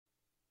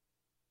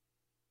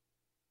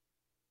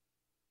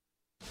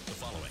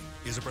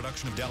is a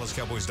production of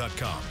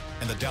DallasCowboys.com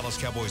and the Dallas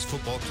Cowboys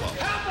Football Club.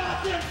 How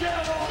about them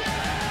Cowboys?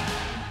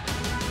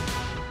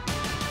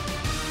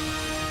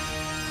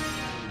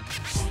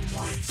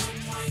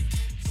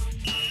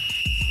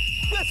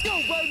 Let's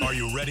go, baby. Are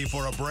you ready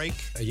for a break?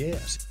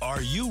 Yes,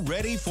 Are you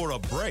ready for a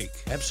break?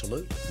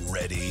 absolutely.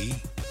 Ready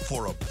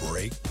for a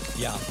break?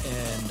 Yeah,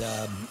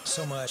 and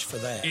so much for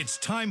that. It's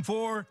time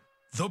for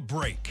The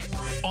Break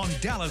on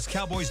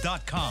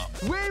DallasCowboys.com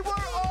We were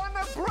on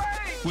a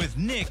break. with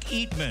Nick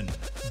Eatman,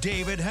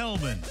 David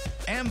Hellman,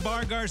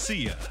 Ambar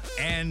Garcia,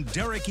 and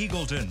Derek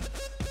Eagleton.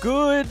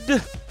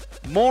 Good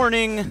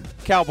morning,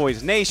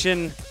 Cowboys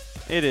Nation.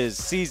 It is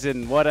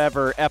season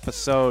whatever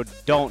episode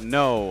don't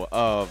know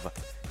of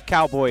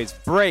Cowboys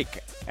Break,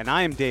 and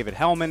I am David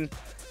Hellman,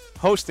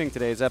 hosting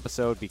today's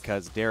episode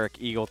because Derek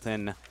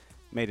Eagleton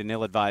made an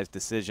ill-advised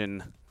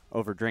decision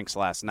over drinks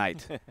last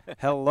night.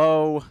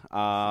 Hello,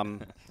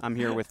 I'm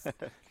here with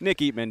Nick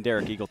Eatman,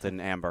 Derek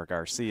Eagleton, Ambar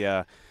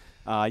Garcia.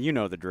 You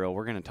know the drill.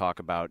 We're going to talk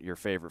about your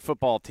favorite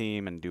football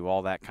team and do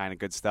all that kind of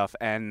good stuff.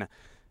 And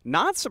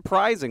not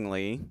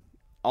surprisingly,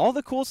 all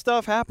the cool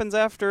stuff happens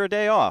after a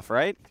day off,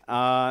 right?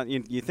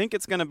 You think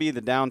it's going to be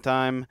the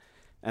downtime,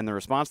 and the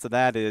response to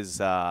that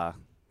is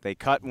they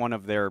cut one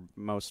of their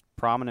most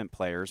prominent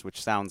players,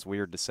 which sounds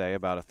weird to say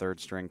about a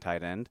third-string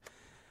tight end,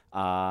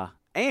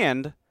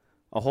 and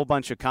a whole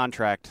bunch of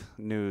contract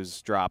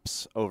news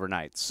drops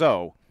overnight.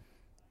 So,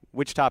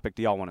 which topic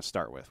do y'all want to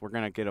start with? We're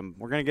gonna get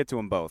to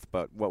them both,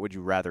 but what would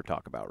you rather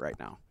talk about right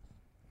now?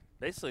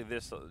 Basically,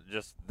 this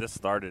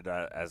started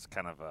as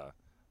kind of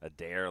a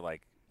dare.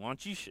 Like, why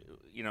don't you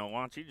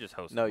just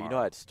host? No, tomorrow? you know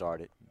how it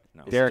started.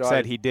 No. Derek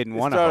said he didn't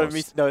want to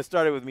host. It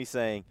started with me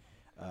saying,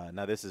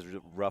 now this is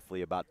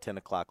roughly about 10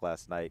 o'clock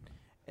last night,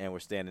 and we're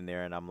standing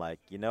there, and I'm like,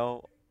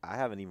 I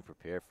haven't even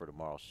prepared for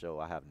tomorrow's show.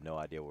 I have no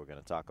idea what we're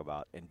going to talk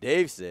about. And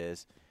Dave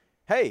says,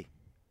 hey,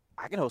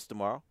 I can host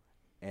tomorrow.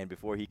 And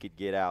before he could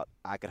get out,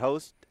 I could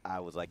host. I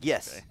was like,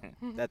 yes,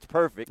 that's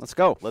perfect. Let's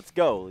go. Let's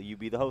go. You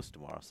be the host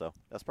tomorrow. So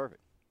that's perfect.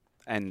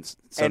 And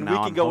so and now we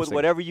can I'm go hosting. with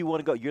whatever you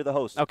want to go. You're the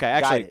host. Okay,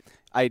 Guide actually,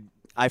 it.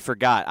 I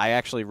forgot. I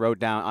actually wrote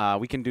down.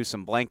 We can do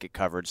some blanket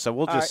coverage, so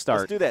we'll All just right, start.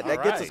 Let's do that. That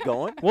All gets right. us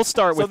going. We'll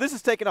start So with. this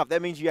is taking off.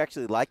 That means you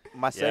actually like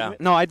my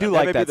segment? No, I do that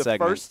like may that be the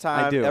segment. first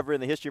I time do. ever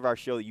in the history of our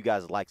show that you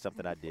guys like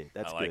something I did.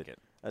 That's I good. like it.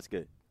 That's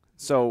good.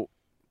 So,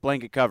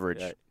 blanket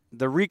coverage. Right.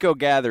 The Rico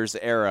Gathers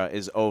era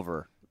is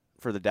over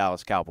for the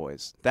Dallas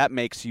Cowboys. That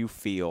makes you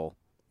feel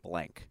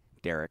blank,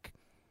 Derek.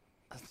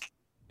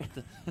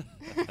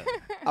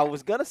 I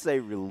was going to say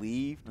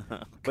relieved,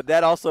 but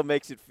that also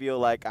makes it feel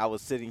like I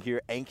was sitting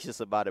here anxious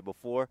about it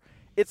before.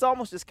 It's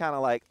almost just kind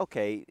of like,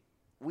 okay,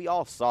 we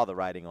all saw the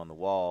writing on the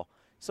wall,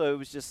 so it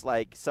was just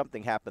like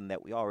something happened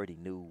that we already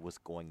knew was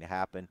going to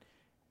happen.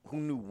 Who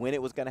knew when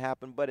it was going to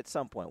happen, but at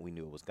some point we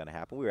knew it was going to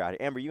happen. We were out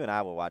here. Amber, you and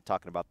I were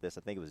talking about this.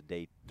 I think it was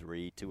day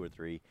 2 or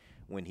 3,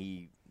 when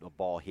a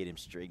ball hit him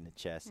straight in the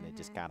chest, and it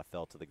just kind of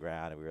fell to the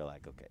ground, and we were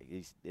like, okay,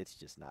 it's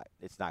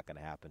not going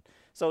to happen.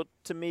 So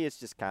to me, it's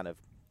just kind of,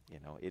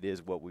 it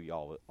is what we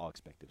all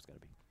expected it was going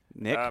to be.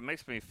 Nick? It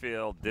makes me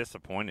feel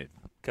disappointed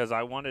because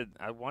I wanted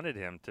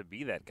him to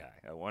be that guy.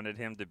 I wanted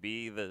him to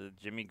be the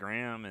Jimmy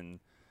Graham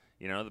and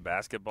the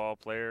basketball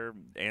player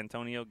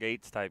Antonio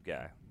Gates type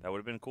guy. That would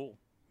have been cool.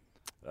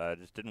 It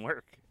just didn't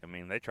work. I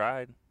mean, they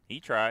tried.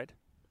 He tried.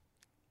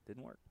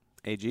 Didn't work.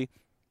 AG?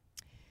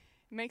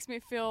 Makes me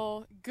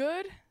feel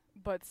good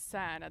but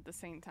sad at the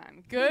same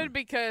time. Good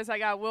because I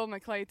got Will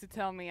McClay to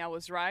tell me I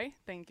was right.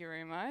 Thank you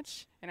very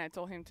much. And I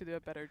told him to do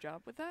a better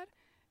job with that.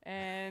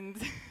 And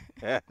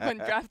when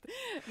draft,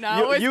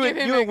 you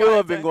and Will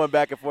have been going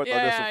back and forth on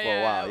this one for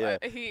a while.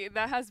 Yeah,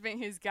 that has been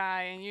his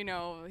guy, and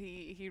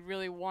he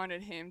really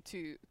wanted him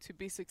to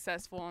be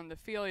successful on the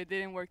field. It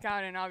didn't work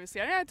out, and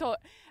obviously, I told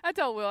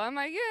Will, I'm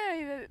like,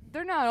 yeah,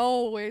 they're not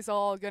always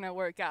all gonna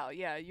work out.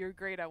 Yeah, you're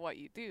great at what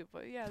you do,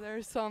 but yeah,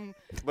 there's some.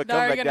 But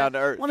come back down to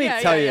earth. Let me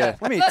tell you a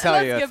Let's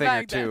thing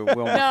or get two, back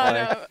Will then.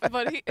 McClay. No,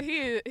 but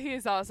he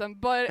is awesome.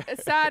 But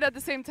it's sad at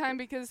the same time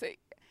because,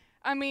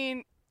 I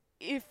mean,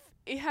 if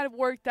it had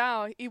worked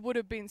out, it would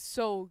have been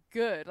so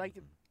good, like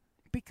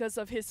because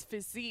of his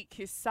physique,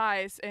 his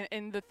size,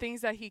 and the things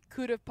that he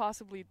could have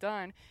possibly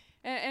done.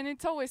 And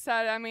it's always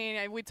sad. I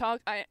mean, we talk,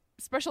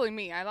 especially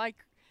me.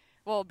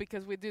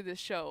 Because we do this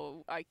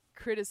show, I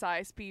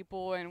criticize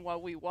people and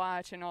what we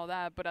watch and all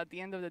that. But at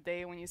the end of the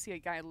day, when you see a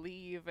guy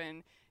leave,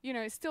 and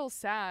it's still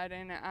sad,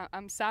 and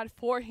I'm sad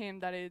for him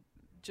that it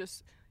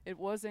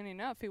wasn't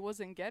enough. He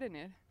wasn't getting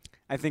it.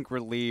 I think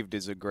relieved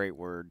is a great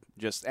word.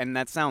 And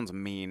that sounds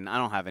mean. I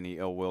don't have any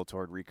ill will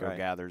toward Rico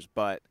Gathers,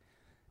 but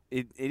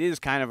it is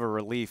kind of a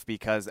relief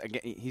because,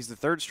 again, he's the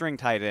third string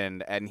tight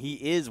end, and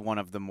he is one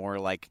of the more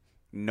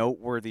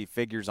noteworthy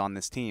figures on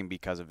this team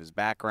because of his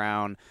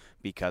background,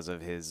 because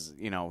of his,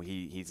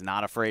 he's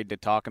not afraid to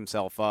talk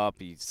himself up.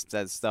 He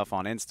says stuff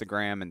on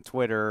Instagram and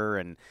Twitter,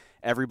 and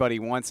everybody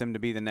wants him to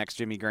be the next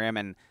Jimmy Graham.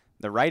 And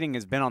the writing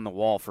has been on the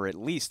wall for at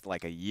least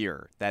like a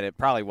year that it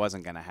probably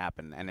wasn't going to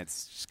happen, and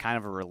it's just kind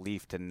of a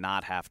relief to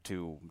not have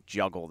to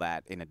juggle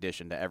that in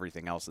addition to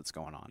everything else that's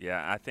going on.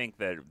 Yeah, I think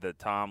that the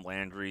Tom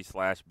Landry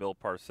 / Bill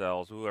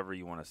Parcells, whoever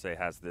you want to say,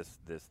 has this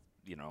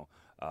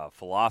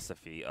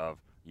philosophy of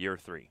year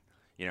 3.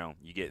 You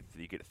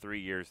get 3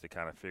 years to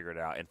kind of figure it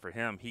out, and for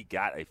him, he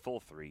got a full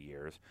 3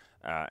 years,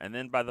 and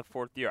then by the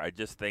 4th year, I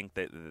just think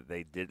that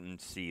they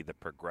didn't see the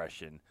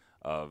progression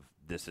of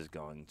this is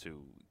going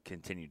to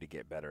continue to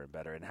get better and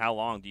better. And how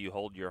long do you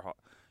hold your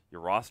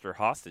roster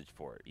hostage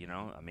for it?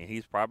 I mean,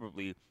 he's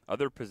probably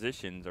other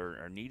positions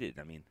are needed.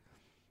 I mean,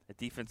 a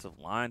defensive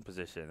line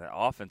position, an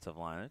offensive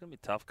line, there's gonna be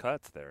tough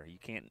cuts there. You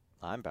can't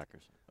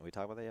Linebackers. We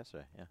talked about that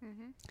yesterday. Yeah.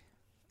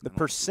 The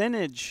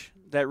percentage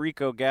that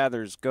Rico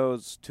gathers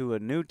goes to a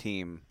new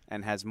team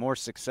and has more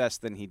success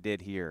than he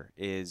did here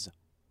is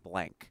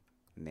blank,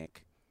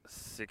 Nick.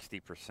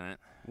 60%.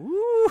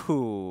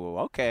 Ooh,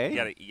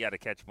 okay. You got to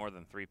catch more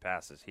than 3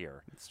 passes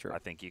here. That's true. I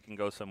think you can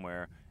go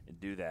somewhere and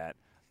do that.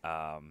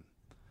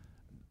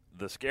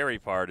 The scary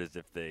part is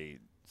if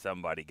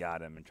somebody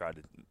got him and tried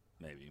to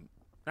maybe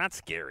not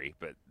scary,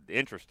 but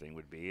interesting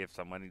would be if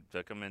somebody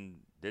took him and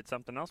did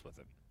something else with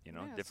him.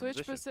 Different switch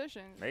position.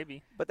 positions.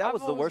 Maybe. But that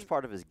was the worst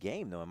part of his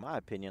game, though, in my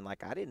opinion.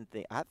 Like, I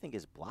think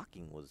his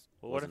blocking was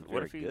wasn't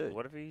very good.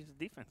 What if he's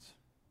defense?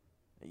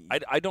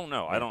 I don't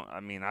know. I don't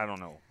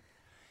know.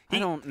 I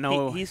don't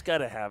know. He's got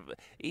to have.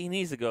 He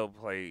needs to go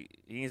play.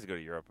 He needs to go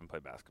to Europe and play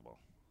basketball.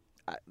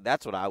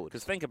 That's what I would.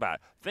 Because think about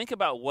it. Think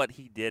about what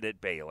he did at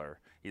Baylor.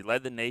 He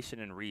led the nation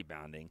in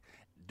rebounding,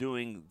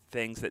 doing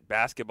things that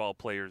basketball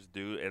players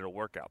do at a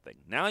workout thing.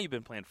 Now you've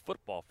been playing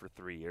football for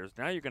 3 years.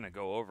 Now you're going to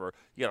go over.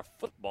 You got a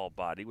football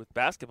body with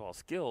basketball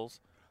skills.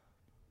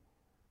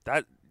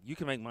 That you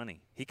can make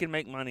money. He can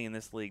make money in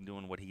this league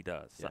doing what he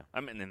does. Yeah.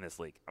 I mean, in this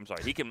league. I'm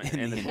sorry. He can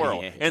in this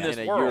world. In In this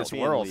a world.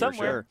 European league, for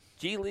Somewhere. sure.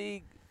 G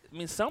League. I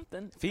mean,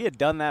 something. If he had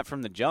done that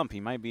from the jump, he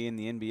might be in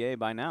the NBA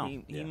by now.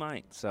 He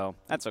might. So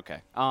that's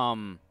okay.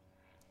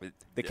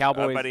 The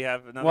Cowboys. Everybody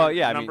have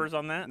numbers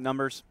on that?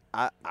 Numbers.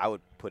 I would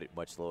put it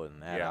much lower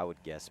than that. Yeah. I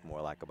would guess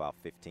more like about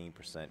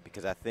 15%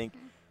 because I think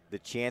the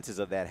chances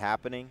of that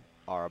happening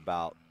are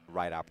about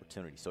right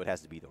opportunity. So it has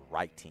to be the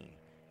right team.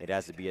 It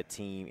has to be a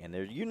team, and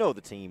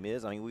the team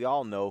is. I mean, we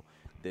all know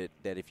that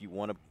if you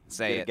want to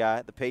get a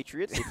guy, the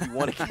Patriots, if you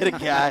want to get a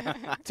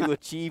guy to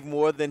achieve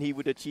more than he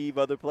would achieve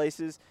other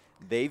places,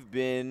 they've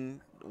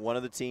been one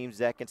of the teams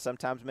that can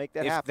sometimes make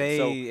that happen.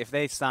 If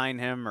they sign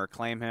him or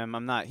claim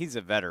him, he's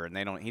a veteran.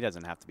 He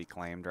doesn't have to be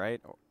claimed,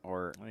 right?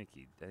 Or I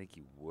think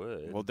he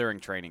would. Well,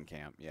 during training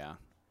camp, yeah.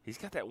 He's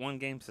got that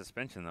 1-game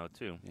suspension though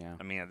too. Yeah.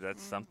 I mean,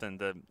 that's something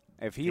to.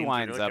 If he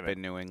winds up in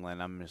New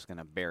England, I'm just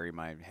gonna bury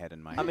my head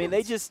in my. I mean,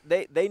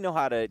 they know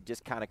how to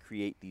just kind of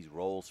create these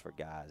roles for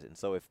guys, and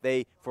so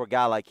for a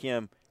guy like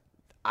him,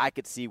 I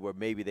could see where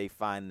maybe they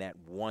find that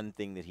one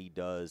thing that he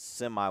does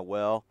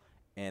semi-well,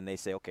 and they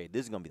say, okay,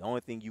 this is going to be the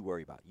only thing you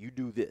worry about. You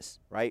do this,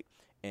 right?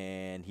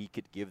 And he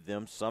could give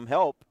them some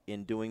help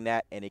in doing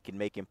that, and it can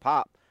make him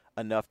pop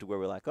enough to where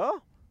we're like,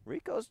 oh,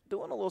 Rico's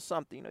doing a little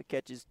something.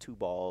 Catches 2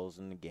 balls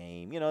in the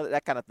game.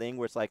 That kind of thing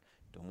where it's like,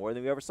 doing more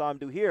than we ever saw him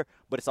do here,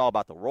 but it's all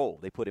about the role.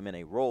 They put him in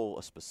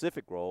a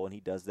specific role, and he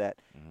does that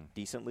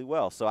decently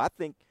well. So I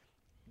think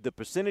the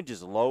percentage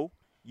is low.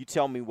 You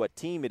tell me what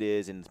team it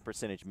is, and the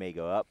percentage may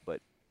go up,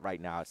 but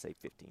right now I'd say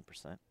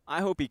 15%.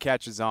 I hope he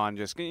catches on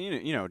just,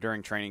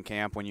 during training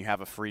camp when you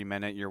have a free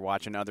minute, you're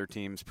watching other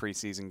teams'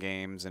 preseason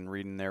games and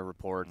reading their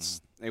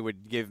reports. It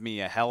would give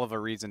me a hell of a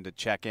reason to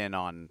check in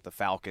on the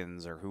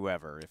Falcons or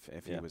whoever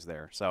if he was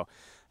there. So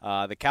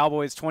the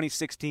Cowboys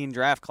 2016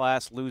 draft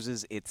class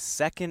loses its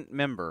second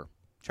member,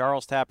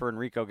 Charles Tapper and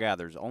Rico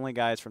Gathers, only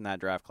guys from that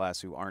draft class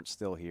who aren't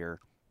still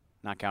here.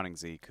 Not counting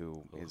Zeke,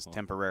 who is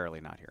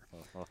temporarily not here.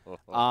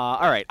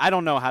 All right, I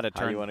don't know how to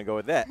turn. How do you want to go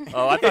with that?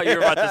 Oh, I thought you were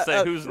about to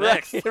say who's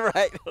next.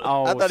 Right.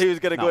 Oh, I thought he was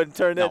going to go ahead and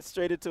turn that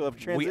straight into a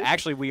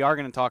transition. We are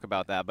going to talk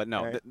about that, but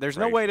no, Right. there's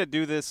no way to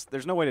do this.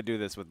 There's no way to do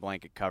this with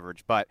blanket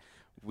coverage. But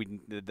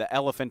the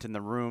elephant in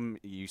the room.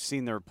 You've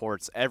seen the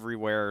reports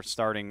everywhere,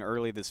 starting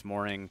early this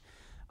morning.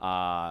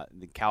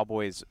 The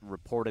Cowboys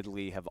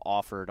reportedly have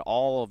offered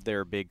all of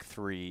their big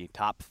 3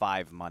 top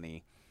 5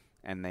 money,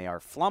 and they are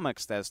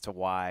flummoxed as to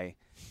why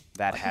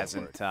that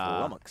hasn't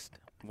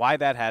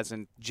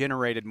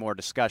generated more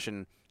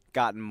discussion,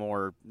 gotten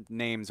more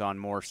names on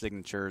more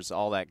signatures,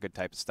 all that good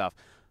type of stuff.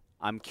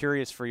 I'm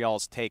curious for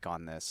y'all's take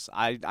on this.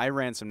 I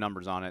ran some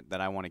numbers on it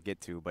that I want to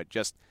get to, but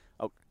just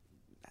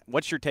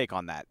what's your take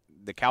on that?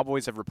 The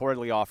Cowboys have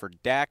reportedly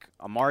offered Dak,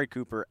 Amari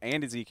Cooper,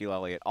 and Ezekiel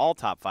Elliott all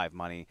top 5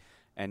 money,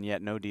 and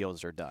yet no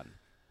deals are done.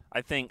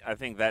 I think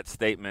that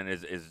statement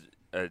is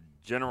a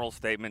general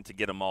statement to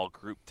get them all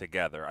grouped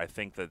together. I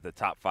think that the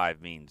top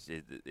 5 means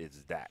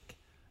is Dak.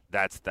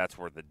 That's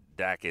where the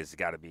Dak has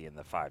got to be in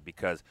the 5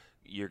 because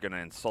you're going to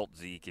insult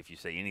Zeke if you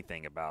say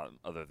anything about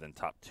other than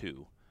top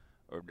 2,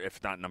 or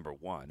if not number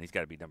 1. He's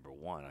got to be number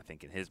 1, I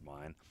think, in his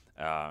mind.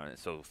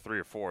 So 3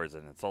 or 4 is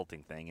an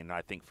insulting thing, and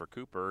I think for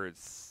Cooper,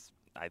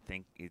 I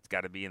think it's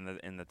got to be in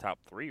the top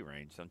 3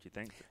 range, don't you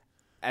think?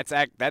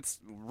 That's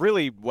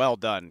really well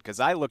done because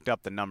I looked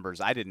up the numbers.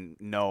 I didn't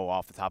know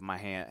off the top of my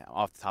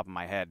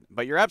head.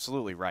 But you're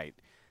absolutely right.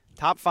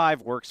 Top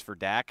 5 works for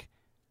Dak.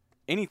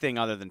 Anything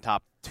other than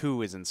top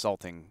 2 is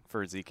insulting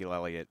for Ezekiel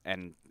Elliott,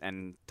 and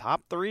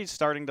top 3 is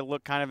starting to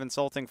look kind of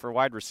insulting for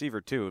wide receiver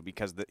too.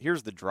 Because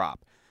here's the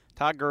drop: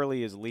 Todd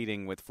Gurley is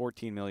leading with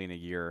 $14 million a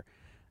year.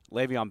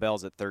 Le'Veon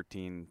Bell's at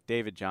 13.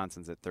 David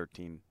Johnson's at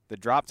 13. The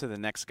drop to the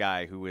next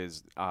guy, who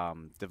is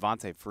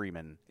Devontae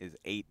Freeman, is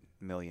 $8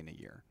 million a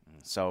year.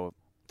 So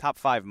top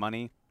 5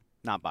 money,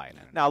 not buying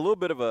it. Now a little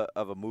bit of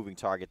a moving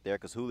target there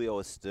because Julio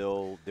is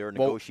still there.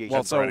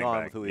 Negotiations going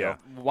on with Julio.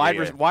 Yeah.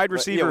 Wide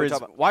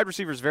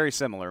receiver is very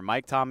similar.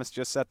 Mike Thomas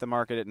just set the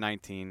market at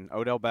 19.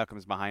 Odell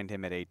Beckham's behind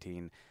him at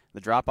 18. The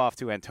drop off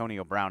to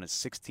Antonio Brown is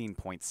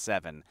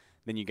 16.7.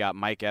 Then you got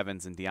Mike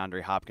Evans and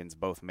DeAndre Hopkins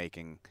both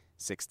making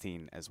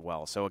 16 as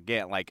well. So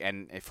again,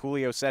 and if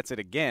Julio sets it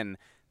again,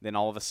 then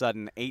all of a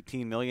sudden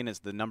 $18 million is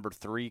the number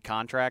 3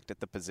 contract at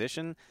the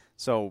position.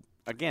 So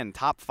again,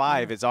 top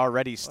 5 is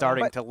already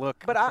starting to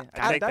look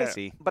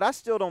dicey. But I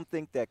still don't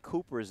think that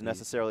Cooper is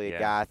necessarily a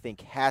guy I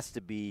think has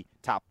to be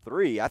top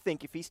 3. I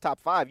think if he's top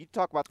 5, you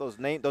talk about those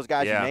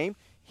guys you named,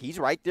 he's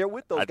right there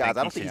with those guys.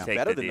 I don't think he's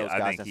better than those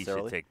guys necessarily. I think he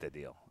should take the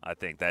deal. I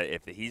think that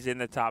if he's in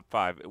the top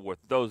 5 with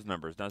those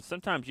numbers, now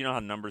sometimes you know how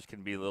numbers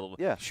can be a little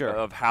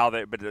of how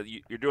they, but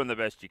you're doing the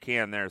best you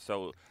can there.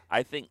 So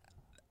I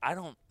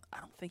don't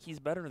think he's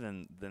better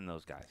than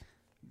those guys.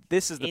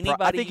 This is the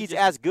I think he's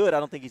as good. I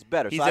don't think he's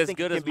better. He's so I as think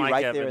good he as can be Mike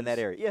right Evans. there in that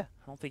area. Yeah.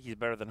 I don't think he's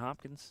better than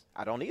Hopkins.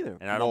 I don't either.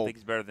 And I don't think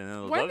he's better than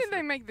those When other did they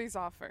three. make this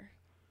offer?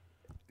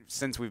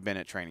 Since we've been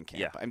at training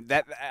camp. Yeah. I mean,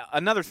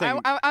 another thing.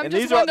 I'm And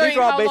just these are wondering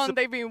how based long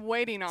they've been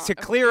waiting on. To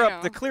clear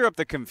up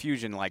the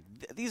confusion,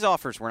 these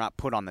offers were not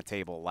put on the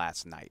table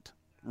last night.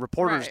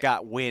 Reporters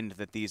got wind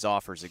that these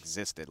offers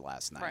existed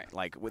last night.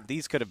 Right.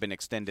 These could have been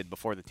extended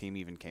before the team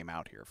even came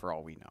out here, for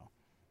all we know.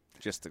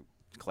 Just to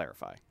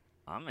clarify.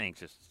 I'm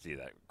anxious to see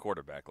that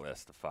quarterback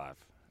list of 5.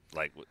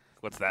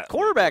 What's that?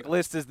 Quarterback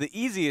list is the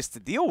easiest to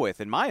deal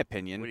with, in my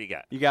opinion. What do you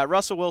got? You got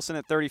Russell Wilson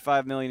at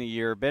 $35 million a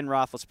year, Ben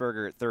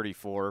Roethlisberger at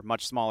 $34,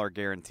 much smaller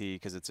guarantee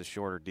because it's a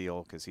shorter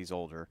deal because he's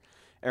older.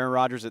 Aaron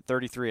Rodgers at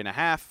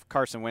 $33.5,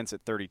 Carson Wentz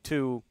at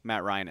 $32,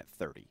 Matt Ryan at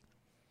 $30.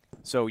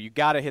 So you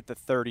got to hit the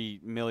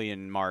 $30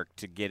 million mark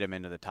to get him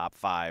into the top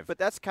 5. But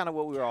that's kind of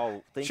what we were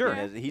all thinking. Sure.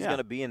 Is he's going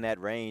to be in that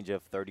range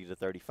of 30 to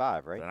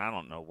 35, right? Then I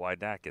don't know why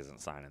Dak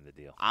isn't signing the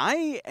deal.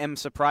 I am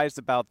surprised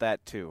about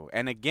that too.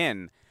 And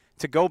again,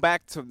 to go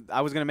back to,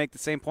 I was going to make the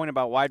same point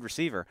about wide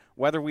receiver.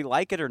 Whether we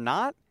like it or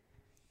not,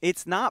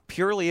 it's not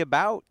purely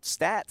about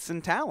stats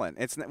and talent.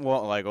 It's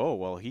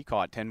he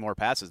caught 10 more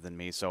passes than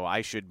me, so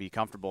I should be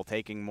comfortable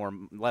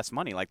taking less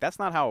money. That's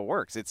not how it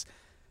works. It's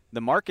the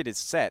market is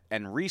set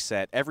and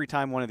reset every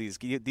time one of these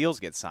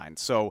deals gets signed.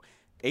 So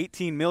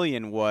 $18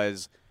 million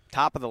was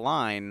top of the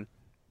line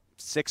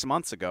 6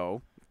 months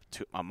ago,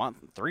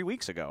 3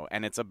 weeks ago,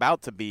 and it's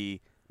about to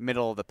be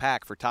middle of the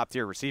pack for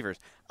top-tier receivers.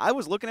 I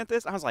was looking at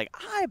this. I was like,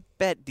 I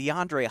bet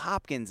DeAndre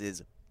Hopkins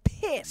is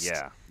pissed.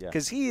 Yeah.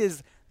 Because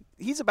he's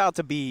about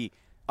to be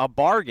a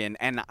bargain.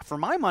 And for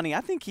my money,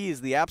 I think he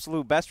is the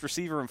absolute best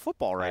receiver in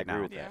football right now. I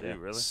agree with that. Yeah,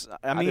 really?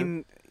 I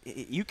mean,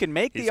 you can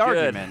make He's the good.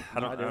 argument. I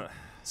don't know.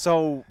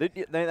 So I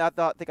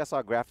think I saw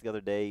a graph the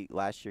other day.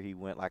 Last year he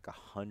went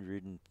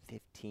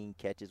 115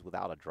 catches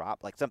without a drop,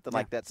 something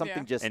like that.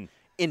 Something just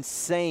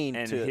insane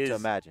to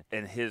imagine.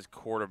 And his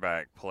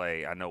quarterback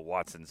play, I know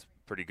Watson's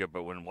pretty good,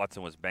 but when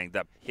Watson was banged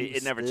up,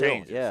 it never still,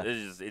 changes. yeah.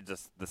 It's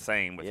just the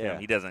same with Yeah. him.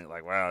 He doesn't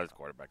wow, his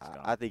quarterback's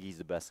gone. I think he's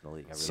the best in the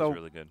league. He's So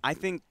really good. I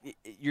think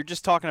you're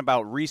just talking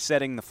about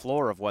resetting the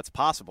floor of what's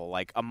possible.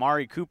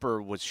 Amari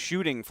Cooper was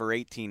shooting for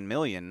 $18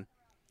 million.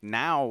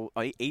 Now,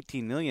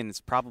 $18 million is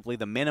probably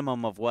the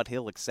minimum of what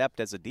he'll accept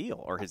as a deal,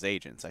 or his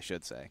agents, I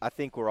should say. I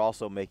think we're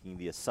also making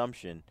the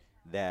assumption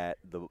that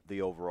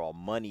the overall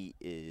money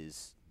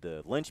is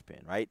the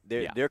linchpin, right?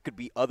 There could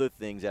be other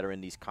things that are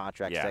in these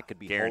contracts that could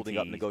be holding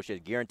up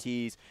negotiated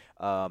guarantees,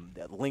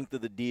 the length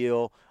of the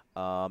deal,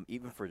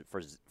 even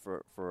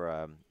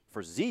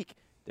for Zeke.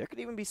 There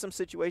could even be some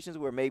situations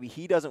where maybe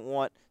he doesn't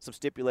want some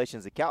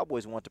stipulations the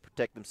Cowboys want to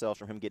protect themselves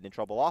from him getting in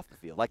trouble off the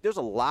field. There's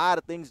a lot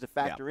of things to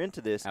factor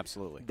into this.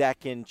 Absolutely. That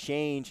can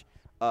change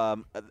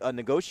a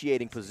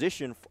negotiating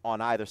position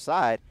on either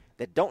side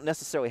that don't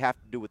necessarily have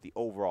to do with the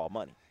overall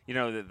money. You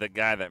know, the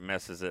guy that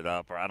messes it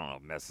up, or I don't know,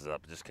 messes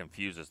up, just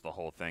confuses the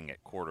whole thing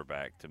at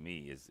quarterback to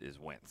me is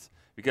Wentz.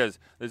 Because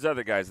there's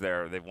other guys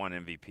there, they've won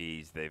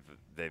MVPs, they've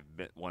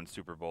won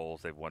Super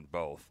Bowls, they've won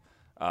both.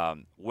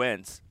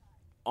 Wentz,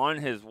 on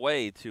his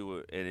way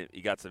to he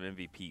got some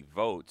MVP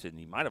votes, and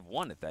he might have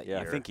won it that year.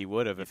 I think he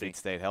would have if he'd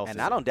stayed healthy. And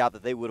I don't doubt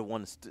that they would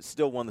have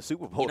still won the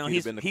Super Bowl if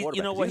he'd been the quarterback.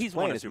 You know what? He's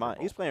won a his Super mind.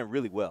 Bowl. He's playing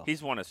really well.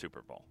 He's won a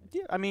Super Bowl.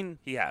 Yeah, I mean,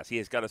 he has. He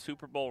has got a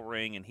Super Bowl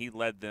ring, and he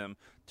led them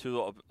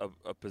to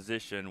a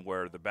position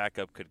where the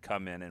backup could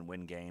come in and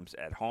win games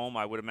at home.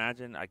 I would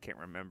imagine. I can't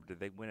remember. Did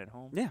they win at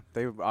home? Yeah,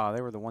 they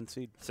were the 1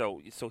 seed. So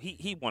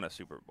he won a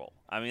Super Bowl.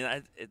 I mean,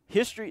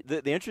 history.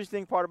 The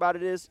interesting part about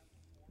it is,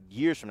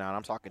 years from now, and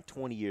I'm talking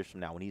 20 years from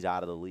now, when he's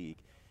out of the league,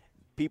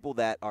 people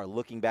that are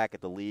looking back at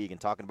the league and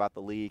talking about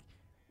the league,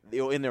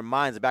 they'll in their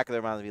minds, the back of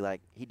their minds, be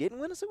like, he didn't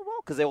win a Super Bowl?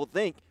 Because they will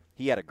think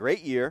he had a great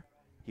year,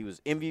 he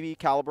was MVP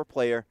caliber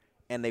player,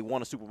 and they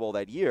won a Super Bowl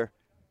that year,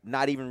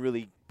 not even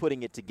really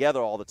putting it together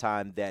all the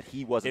time that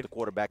he wasn't the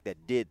quarterback that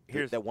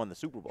won the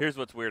Super Bowl. Here's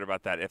what's weird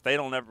about that. If they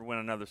don't ever win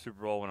another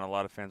Super Bowl, and a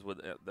lot of fans would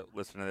that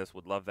listen to this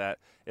would love that,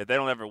 if they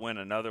don't ever win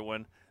another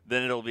one,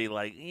 then it'll be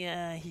like,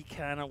 yeah, he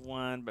kind of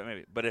won, but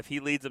maybe. But if he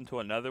leads them to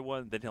another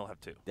one, then he'll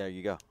have 2. There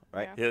you go,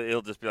 right? Yeah.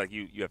 He'll just be like,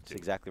 you have 2. That's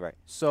exactly right.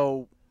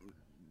 So,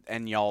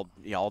 and y'all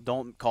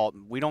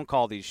we don't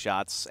call these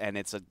shots, and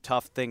it's a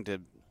tough thing to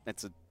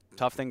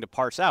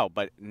parse out.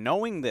 But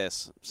knowing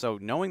this, so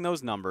knowing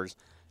those numbers,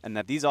 and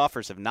that these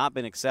offers have not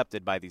been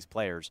accepted by these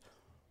players,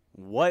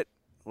 what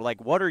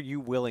are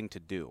you willing to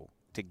do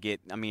to get?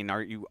 I mean,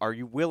 are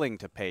you willing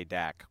to pay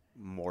Dak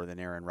more than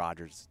Aaron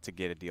Rodgers to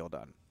get a deal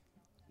done?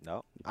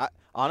 No,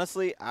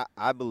 honestly,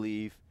 I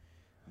believe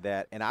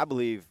that, and I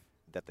believe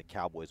that the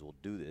Cowboys will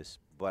do this,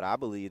 but I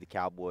believe the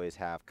Cowboys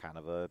have kind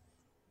of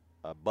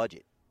a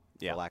budget,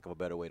 for lack of a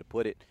better way to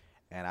put it,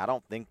 and I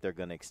don't think they're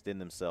going to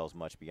extend themselves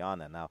much beyond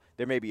that. Now,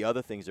 there may be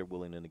other things they're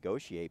willing to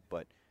negotiate,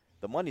 but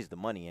the money's the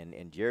money,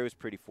 and Jerry was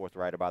pretty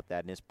forthright about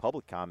that in his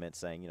public comments,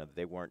 saying that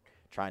they weren't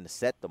trying to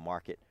set the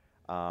market,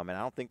 and I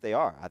don't think they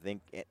are. I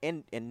think,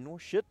 and nor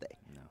should they.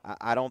 No.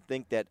 I don't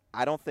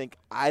think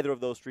either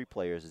of those 3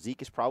 players.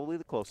 Zeke is probably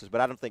the closest, but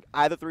I don't think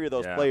either 3 of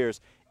those players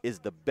is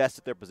the best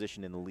at their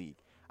position in the league.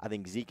 I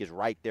think Zeke is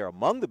right there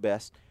among the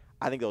best.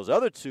 I think those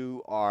other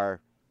 2 are.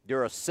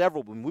 There are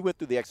several. When we went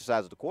through the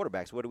exercise of the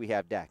quarterbacks, what do we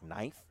have? Dak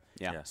 9th.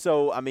 Yeah.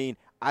 So, I mean,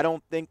 I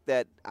don't think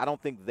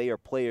they are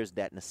players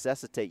that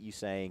necessitate you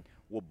saying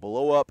we'll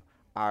blow up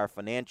our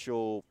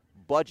financial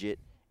budget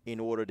in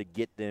order to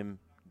get them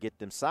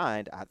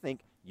signed. I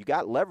think you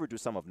got leverage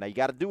with some of them. Now you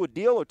got to do a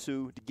deal or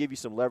 2 to give you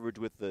some leverage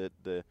with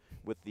the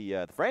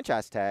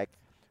franchise tag.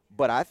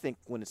 But I think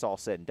when it's all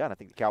said and done, I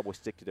think the Cowboys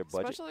stick to their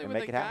budget Especially and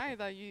with make a it happen. guy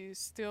that you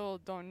still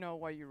don't know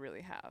what you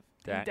really have.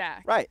 Dak.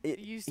 Dak. Right.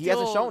 You He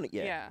hasn't still- shown it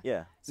yet.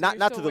 Yeah. So Not you're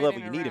not to still the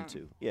level waiting you need him around.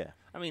 to. Yeah.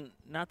 I mean,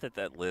 not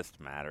that list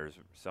matters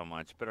so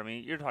much, but I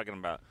mean, you're talking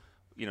about,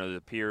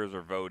 the peers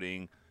are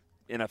voting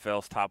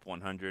NFL's top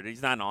 100.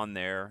 He's not on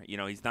there.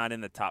 He's not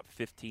in the top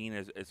 15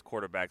 as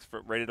quarterbacks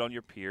rated on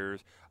your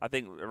peers. I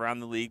think around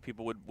the league,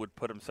 people would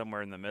put him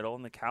somewhere in the middle,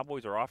 and the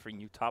Cowboys are offering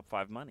you top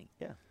 5 money.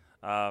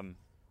 Yeah.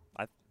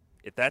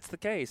 If that's the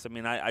case, I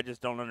mean, I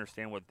just don't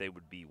understand what they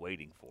would be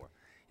waiting for.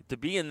 To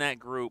be in that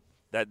group,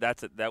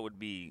 that would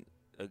be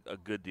a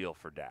good deal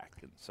for Dak.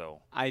 And so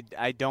I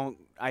don't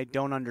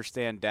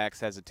understand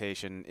Dak's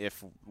hesitation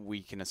if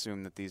we can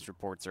assume that these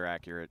reports are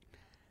accurate.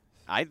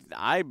 I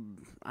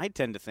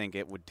tend to think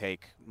it would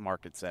take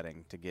market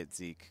setting to get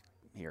Zeke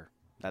here.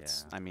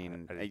 That's Yeah, I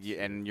mean, I do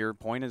too. and your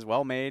point is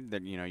well made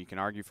that you can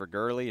argue for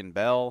Gurley and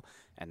Bell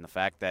and the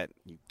fact that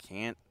you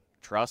can't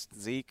trust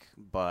Zeke,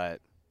 but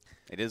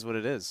it is what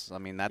it is. I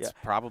mean, that's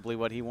probably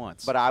what he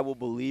wants. But I will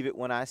believe it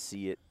when I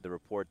see it. The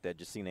report that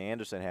Justina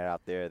Anderson had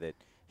out there that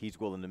he's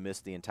willing to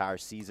miss the entire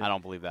season. I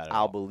don't believe that at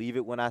I'll all. believe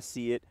it when I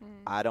see it.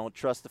 I don't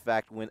trust the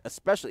fact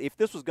especially if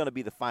this was going to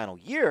be the final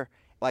year,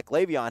 like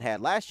Le'Veon had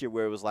last year,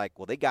 where it was like,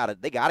 well, they gotta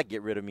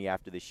get rid of me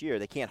after this year.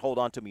 They can't hold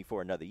on to me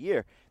for another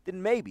year.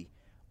 Then maybe.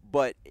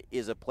 But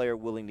is a player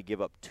willing to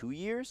give up 2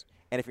 years?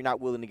 And if you're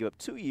not willing to give up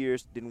 2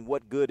 years, then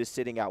what good is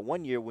sitting out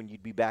 1 year when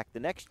you'd be back the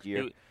next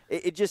year?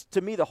 It just, to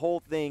me, the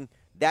whole thing,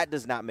 that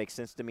does not make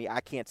sense to me.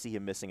 I can't see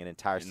him missing an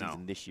entire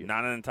season this year.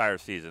 Not an entire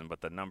season,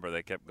 but the number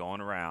that kept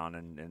going around.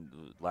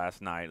 And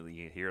last night,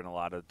 you're hearing a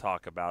lot of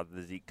talk about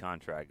the Zeke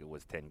contract. It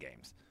was 10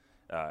 games.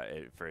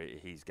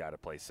 He's got to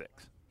play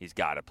 6. He's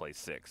got to play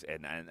 6,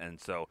 and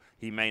so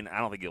he may. I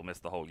don't think he'll miss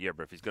the whole year,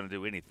 but if he's going to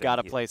do anything, Got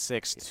to play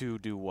 6 to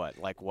do what?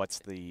 Like, what's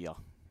the?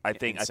 I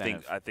think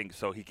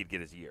so. He could get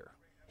his year.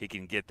 He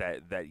can get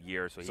that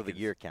year, so the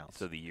year counts.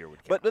 So the year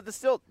would count. But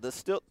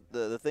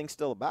the thing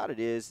still about it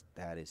is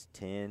that is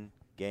 10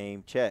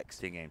 game checks.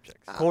 10 game checks.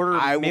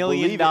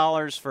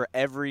 $250,000 for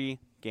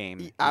every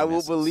game. I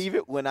will believe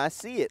it when I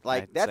see it.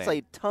 Like that's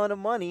Same. a ton of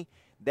money.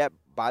 That,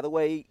 by the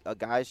way, a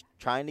guy's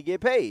trying to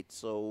get paid,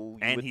 so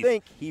you would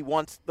think he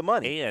wants the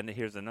money. And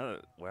here's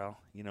another. Well,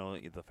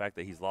 the fact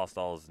that he's lost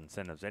all his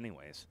incentives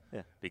anyways,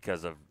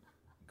 because of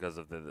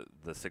the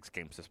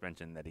 6-game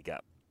suspension that he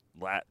got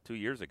 2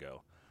 years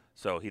ago.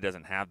 So he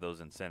doesn't have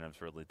those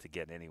incentives really to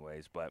get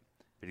anyways. But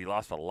he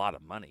lost a lot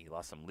of money. He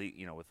lost some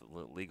with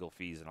legal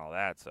fees and all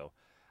that. So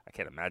I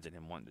can't imagine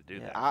him wanting to do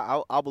that.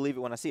 I'll believe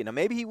it when I see it. Now,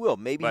 maybe he will.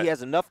 Maybe he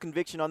has enough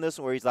conviction on this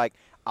one where he's like,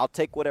 I'll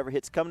take whatever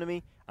hits come to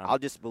me. I'll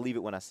just believe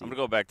it when I see it. I'm going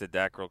to go back to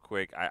Dak real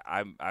quick.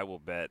 I will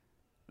bet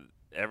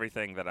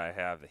everything that I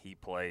have that he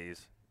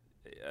plays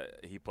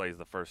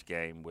the first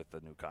game with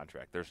the new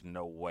contract. There's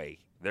no way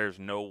they're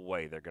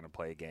going to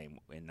play a game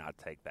and not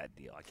take that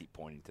deal. I keep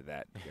pointing to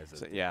that.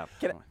 Because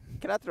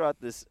Can I throw out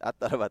this? I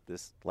thought about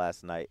this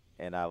last night,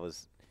 and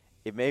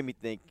it made me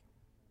think,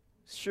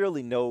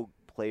 surely no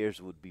players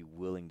would be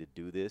willing to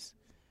do this.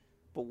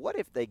 But what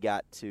if they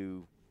got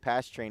to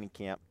past training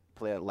camp,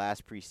 play a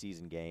last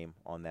preseason game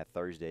on that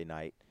Thursday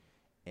night,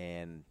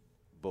 and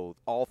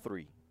all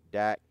three,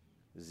 Dak,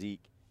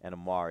 Zeke, and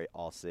Amari,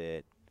 all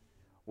said,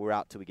 we're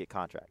out till we get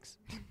contracts.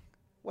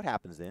 What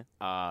happens then?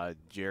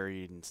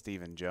 Jerry and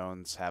Stephen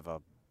Jones have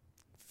a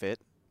fit.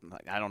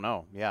 Like, I don't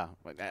know. Yeah.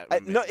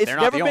 No, it's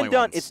never been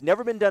done. It's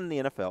never been done in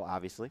the NFL,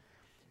 obviously.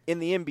 In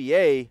the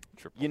NBA,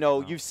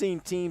 you've seen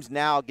teams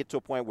now get to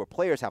a point where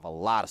players have a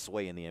lot of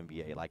sway in the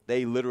NBA. Like,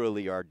 they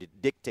literally are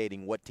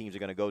dictating what teams are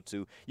going to go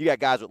to. You got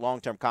guys with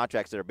long-term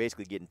contracts that are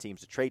basically getting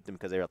teams to trade them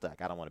because they're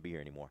like, I don't want to be here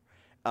anymore.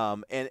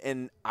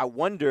 And I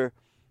wonder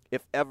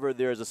if ever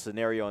there's a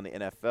scenario in the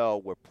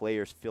NFL where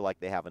players feel like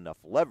they have enough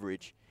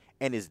leverage,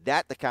 and is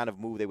that the kind of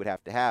move they would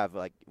have to have?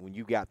 Like, when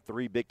you got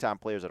three big-time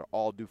players that are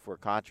all due for a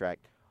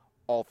contract,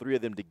 all three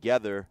of them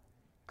together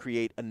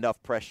create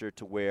enough pressure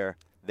to where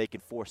they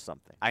can force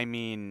something. I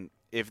mean,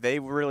 if they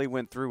really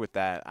went through with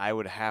that, I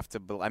would have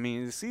to. I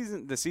mean, the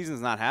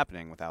season's not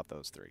happening without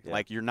those three. Yeah.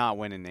 Like, you're not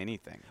winning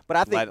anything. But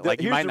I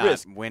think you might not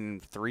risk.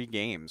 win 3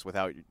 games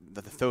without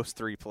those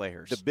 3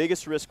 players. The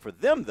biggest risk for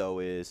them, though,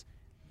 is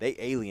they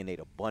alienate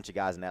a bunch of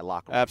guys in that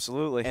locker room.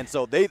 Absolutely. And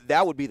so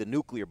that would be the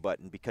nuclear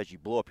button, because you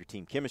blow up your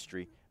team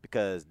chemistry,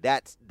 because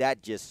that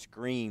just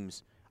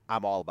screams,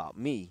 I'm all about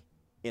me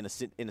in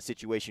a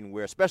situation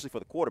where, especially for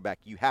the quarterback,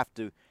 you have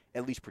to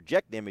at least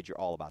project the image you're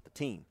all about the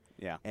team.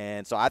 Yeah.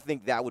 And so I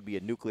think that would be a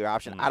nuclear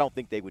option. I don't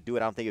think they would do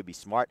it. I don't think it would be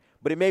smart.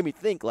 But it made me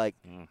think, like,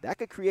 that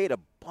could create a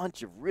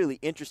bunch of really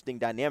interesting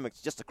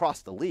dynamics just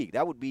across the league.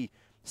 That would be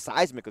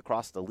seismic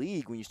across the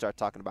league when you start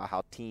talking about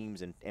how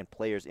teams and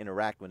players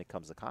interact when it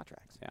comes to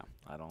contracts. Yeah.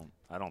 I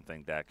don't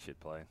think Dak should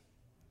play.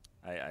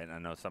 I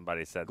know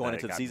somebody said going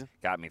that into the season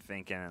got me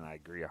thinking, and I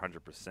agree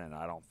 100%.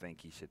 I don't think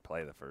he should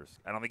play I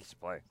don't think he should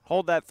play.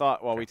 Hold that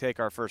thought while we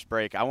take our first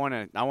break. I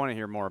want to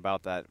hear more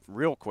about that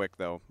real quick,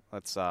 though.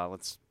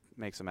 Let's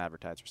make some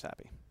advertisers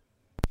happy.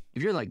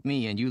 If you're like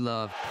me and you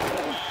love,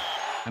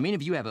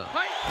 if you have a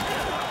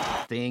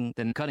thing,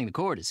 then cutting the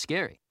cord is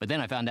scary. But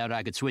then I found out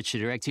I could switch to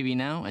DirecTV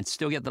Now and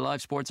still get the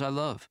live sports I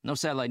love. No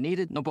satellite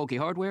needed, no bulky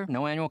hardware,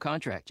 no annual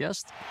contract,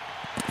 just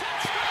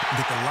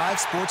get the live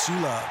sports you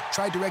love.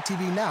 Try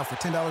DirecTV Now for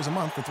 $10 a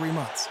month for 3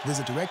 months.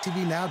 Visit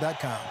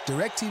DirecTVNow.com.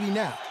 DirecTV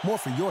Now. More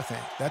for your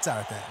thing. That's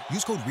our thing.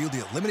 Use code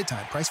REALDEAL. Limited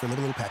time. Price for a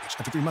little package.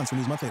 After 3 months,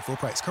 renews monthly at full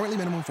price. Currently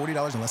minimum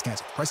 $40 unless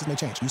canceled. Prices may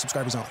change. New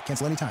subscribers only.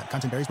 Cancel anytime.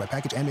 Content varies by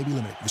package and may be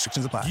limited.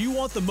 Restrictions apply. Do you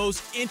want the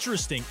most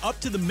interesting,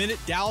 up-to-the-minute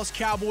Dallas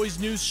Cowboys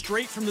news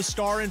straight from the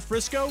Star in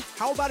Frisco?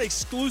 How about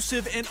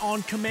exclusive and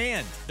on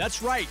command?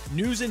 That's right.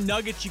 News and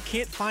nuggets you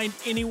can't find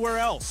anywhere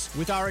else.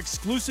 With our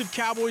exclusive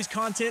Cowboys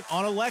content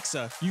on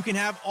Alexa, you can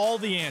have all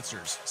the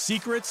answers,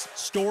 secrets,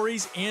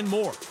 stories, and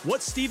more.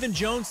 What's Stephen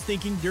Jones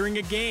thinking during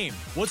a game?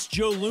 What's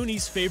Joe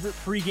Looney's favorite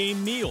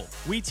pregame meal?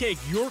 We take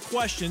your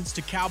questions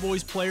to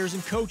Cowboys players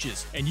and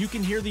coaches, and you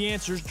can hear the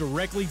answers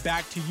directly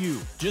back to you.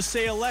 Just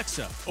say,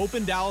 Alexa,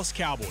 open Dallas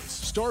Cowboys.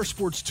 Star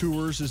Sports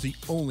Tours is the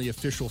only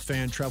official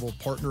fan travel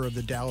partner of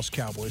the Dallas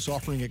Cowboys,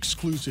 offering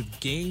exclusive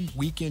game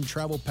weekend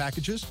travel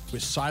packages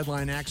with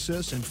sideline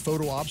access and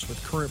photo ops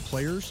with current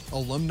players,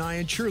 alumni,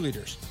 and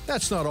cheerleaders.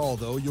 That's not all,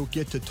 though. You'll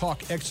get to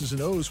talk X's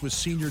and O's with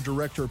Senior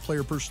Director of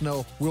Player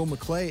Personnel Will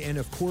McClay, and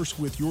of course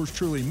with yours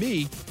truly,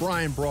 me,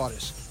 Brian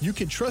Broaddus. You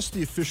can trust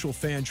the official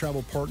fan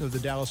travel partner of the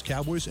Dallas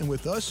Cowboys, and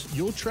with us,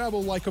 you'll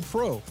travel like a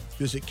pro.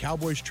 Visit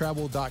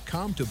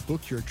cowboystravel.com to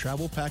book your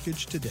travel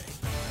package today.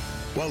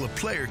 While a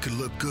player could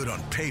look good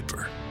on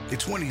paper,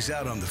 it's when he's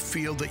out on the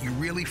field that you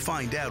really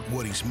find out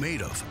what he's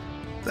made of.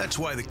 That's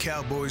why the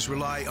Cowboys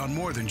rely on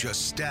more than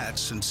just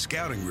stats and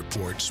scouting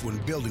reports when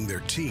building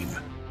their team.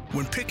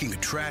 When picking a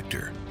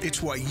tractor,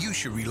 it's why you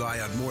should rely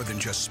on more than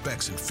just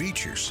specs and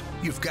features.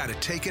 You've got to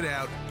take it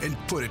out and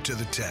put it to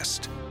the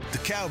test. The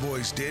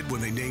Cowboys did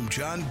when they named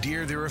John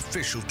Deere their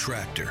official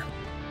tractor.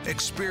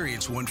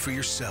 Experience one for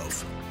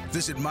yourself.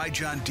 Visit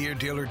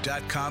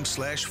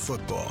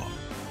myjohndeeredealer.com/football.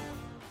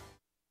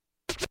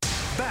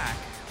 Back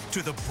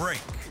to the break.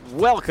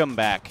 Welcome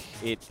back.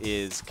 It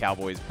is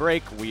Cowboys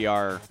break.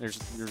 There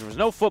was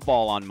no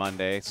football on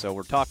Monday, so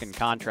we're talking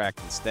contract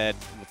instead.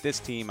 With this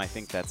team, I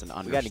think that's an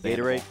understandable. We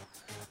got any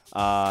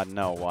Gatorade?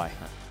 No, why?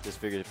 Just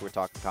figured if we're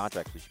talking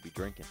contracts, we should be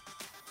drinking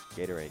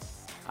Gatorade.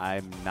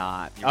 I'm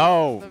not.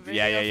 The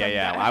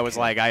Yeah. I was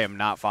like, I am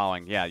not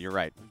following. Yeah, you're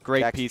right.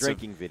 Jack's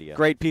drinking video.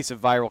 Great piece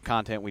of viral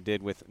content we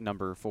did with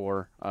number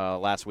 4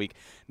 last week.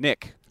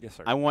 Nick, Yes,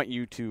 sir. I want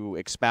you to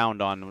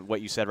expound on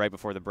what you said right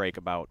before the break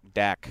about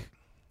Dak.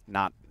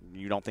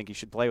 You don't think he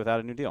should play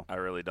without a new deal? I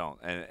really don't,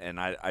 and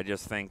I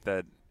just think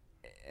that,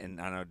 and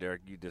I know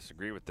Derek, you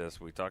disagree with this.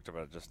 We talked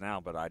about it just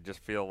now, but I just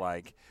feel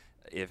like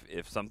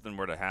if something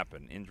were to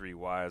happen,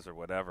 injury-wise or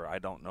whatever, I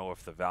don't know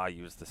if the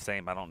value is the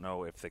same. I don't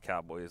know if the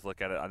Cowboys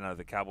look at it. I know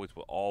the Cowboys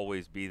will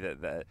always be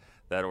that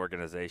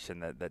organization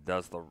that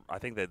does I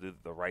think they do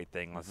the right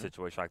thing in a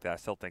situation like that. I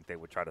still think they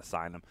would try to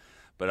sign him,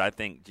 but I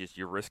think just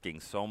you're risking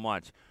so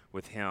much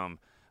with him.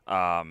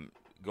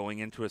 Going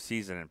into a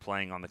season and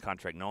playing on the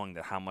contract, knowing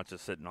that how much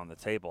is sitting on the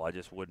table, I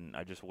just wouldn't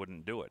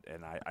do it.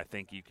 And I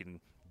think you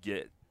can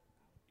get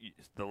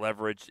the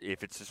leverage.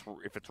 If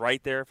it's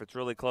right there, if it's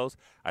really close,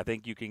 I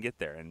think you can get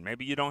there. And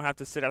maybe you don't have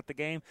to sit out the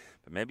game,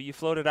 but maybe you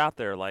float it out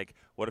there. Like,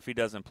 what if he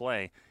doesn't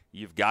play?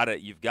 You've got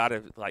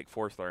to like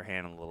force their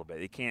hand a little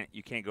bit.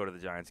 You can't go to the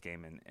Giants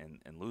game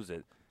and lose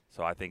it.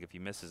 So I think if he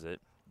misses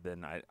it,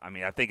 then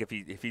I think if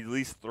he at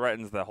least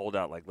threatens the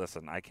holdout, like,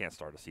 listen, I can't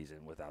start a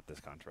season without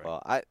this contract.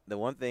 Well, the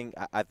one thing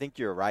I think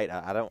you're right.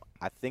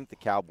 I think the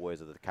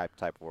Cowboys are the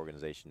type of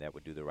organization that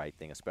would do the right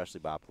thing, especially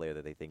by a player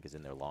that they think is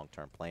in their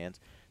long-term plans.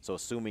 So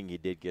assuming he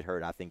did get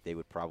hurt, I think they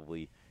would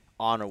probably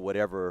honor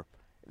whatever.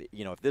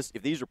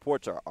 If these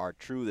reports are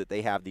true that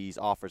they have these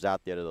offers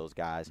out there to those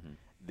guys,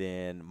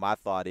 then my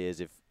thought is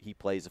if he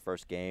plays the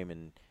first game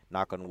and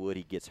knock on wood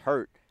he gets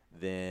hurt,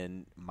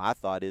 then my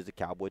thought is the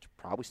Cowboys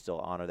probably still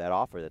honor that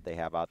offer that they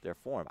have out there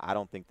for him. I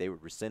don't think they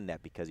would rescind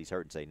that because he's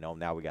hurt and say, no,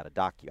 now we got to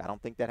dock you. I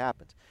don't think that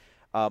happens.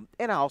 And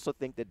I also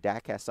think that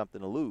Dak has something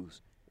to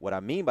lose. What I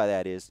mean by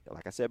that is,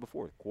 like I said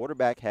before, the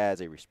quarterback has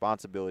a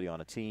responsibility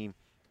on a team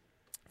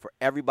for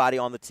everybody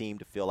on the team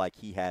to feel like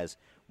he has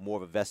more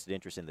of a vested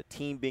interest in the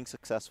team being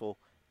successful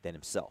than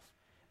himself.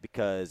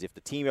 Because if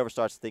the team ever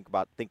starts to think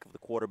of the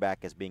quarterback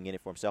as being in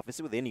it for himself, this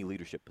is with any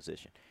leadership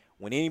position.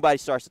 When anybody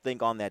starts to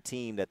think on that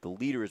team that the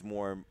leader is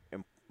more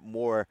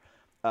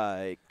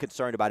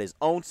concerned about his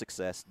own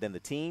success than the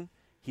team,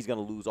 he's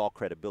going to lose all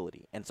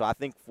credibility. And so I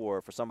think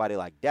for somebody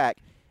like Dak,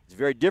 it's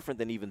very different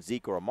than even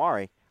Zeke or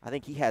Amari. I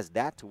think he has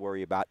that to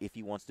worry about if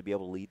he wants to be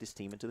able to lead this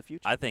team into the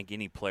future. I think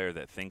any player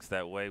that thinks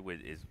that way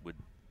would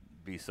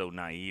be so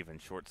naive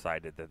and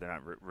short-sighted that they're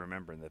not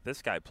remembering that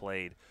this guy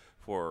played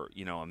for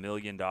 $1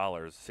 million,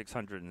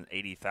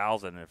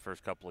 $680,000 in the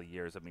first couple of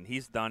years. I mean,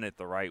 he's done it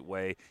the right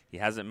way. He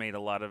hasn't made a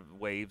lot of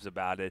waves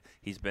about it.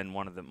 He's been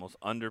one of the most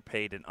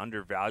underpaid and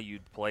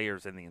undervalued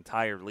players in the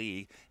entire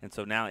league, and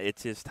so now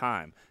it's his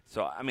time.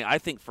 So, I mean, I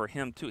think for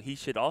him too, he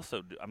should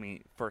also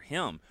for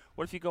him,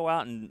 what if you go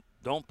out and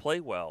don't play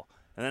well,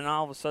 and then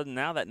all of a sudden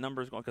now that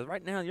number is going, because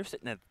right now you're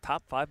sitting at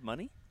top 5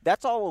 money?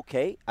 That's all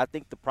okay. I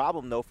think the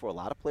problem, though, for a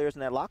lot of players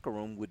in that locker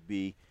room would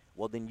be,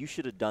 well, then you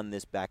should have done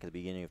this back at the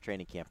beginning of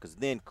training camp, because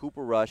then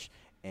Cooper Rush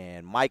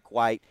and Mike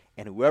White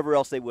and whoever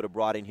else they would have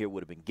brought in here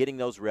would have been getting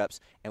those reps,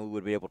 and we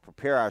would be able to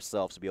prepare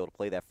ourselves to be able to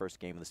play that first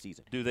game of the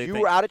season. You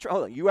were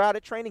out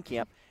at training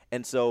camp,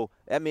 and so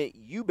that meant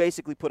you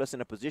basically put us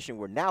in a position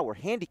where now we're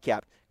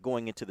handicapped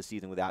going into the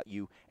season without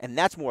you, and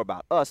that's more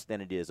about us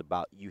than it is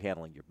about you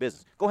handling your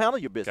business. Go handle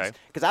your business,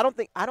 because I don't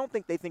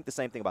think they think the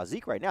same thing about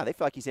Zeke right now. They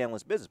feel like he's handling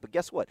his business, but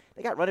guess what?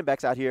 They got running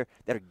backs out here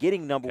that are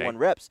getting number one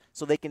reps,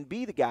 so they can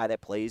be the guy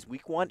that plays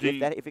week one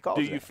if it calls.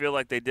 Do you feel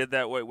like they did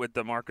that way with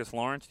DeMarcus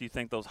Lawrence? Do you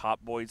think those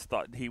hot boys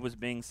thought he was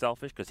being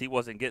selfish because he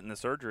wasn't getting the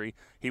surgery?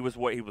 He was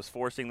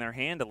forcing their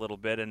hand a little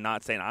bit and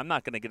not saying, I'm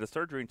not going to get a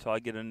surgery until I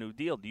get a new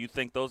deal. Do you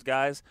think those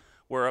guys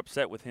were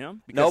upset with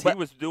him because he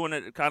was doing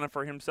it kind of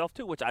for himself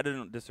too, which I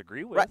didn't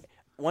disagree with? Right.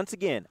 Once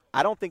again,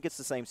 I don't think it's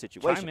the same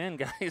situation. Chime in,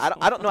 guys.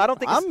 I don't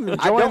think I'm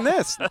enjoying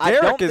this.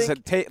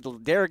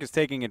 Derek is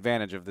taking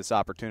advantage of this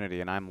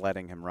opportunity, and I'm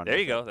letting him run. There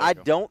you go. I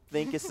don't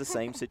think it's the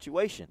same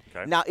situation.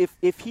 Okay. Now,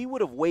 if he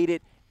would have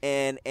waited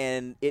and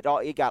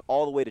it got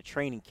all the way to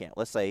training camp,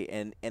 let's say,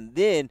 and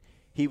then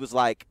he was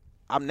like,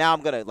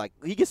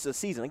 he gets to the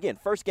season again,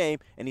 first game,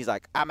 and he's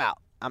like, I'm out.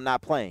 I'm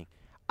not playing.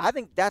 I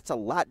think that's a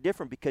lot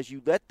different because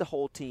you let the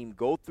whole team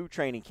go through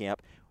training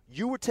camp.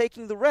 You were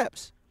taking the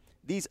reps.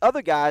 These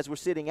other guys were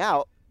sitting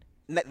out.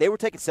 They were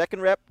taking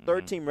second rep,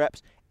 third team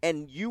reps,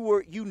 and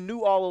you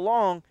knew all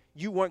along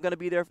you weren't going to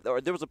be there,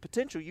 or there was a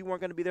potential you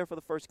weren't going to be there for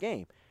the first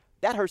game.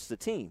 That hurts the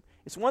team.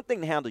 It's one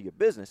thing to handle your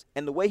business,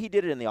 and the way he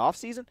did it in the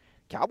offseason,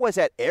 Cowboys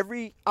had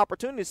every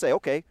opportunity to say,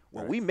 okay,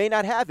 well, we may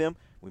not have him.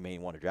 We may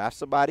want to draft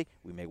somebody.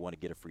 We may want to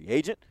get a free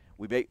agent.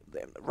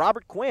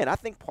 Robert Quinn, I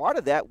think part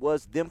of that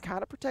was them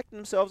kind of protecting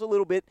themselves a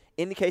little bit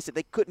in the case that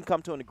they couldn't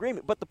come to an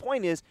agreement. But the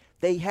point is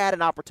they had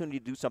an opportunity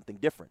to do something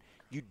different.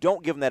 You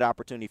don't give them that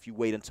opportunity if you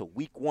wait until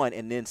week one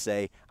and then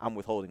say, I'm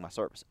withholding my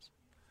services.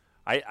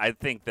 I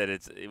think that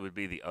it would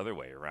be the other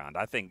way around.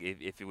 I think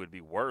if it would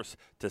be worse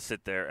to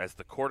sit there as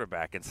the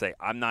quarterback and say,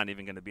 I'm not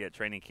even going to be at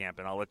training camp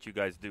and I'll let you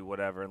guys do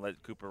whatever and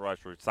let Cooper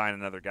Rush or sign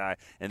another guy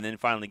and then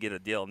finally get a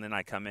deal and then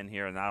I come in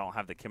here and I don't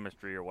have the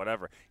chemistry or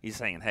whatever. He's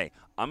saying, hey,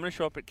 I'm going to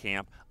show up at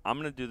camp. I'm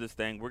going to do this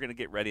thing. We're going to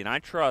get ready. And I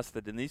trust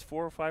that in these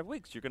 4 or 5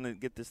 weeks you're going to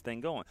get this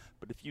thing going.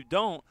 But if you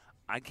don't,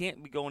 I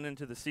can't be going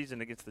into the season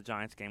against the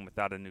Giants game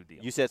without a new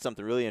deal. You said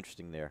something really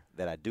interesting there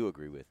that I do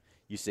agree with.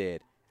 You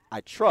said,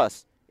 I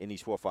trust in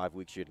these 4 or 5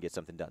 weeks you're going to get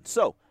something done.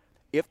 So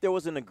if there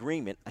was an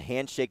agreement, a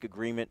handshake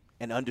agreement,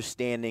 an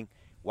understanding,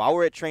 while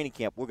we're at training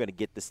camp, we're going to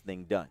get this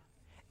thing done,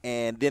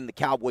 and then the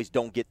Cowboys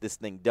don't get this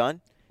thing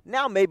done,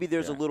 now maybe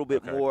there's a little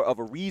bit more of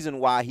a reason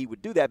why he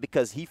would do that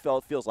because he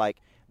feels like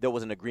there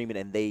was an agreement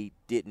and they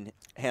didn't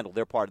handle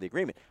their part of the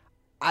agreement.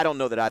 I don't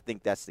know that I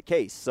think that's the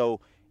case.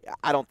 So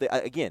I don't think,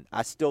 again,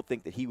 I still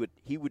think that he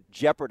would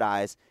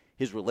jeopardize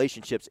his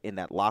relationships in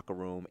that locker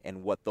room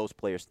and what those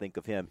players think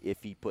of him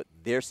if he put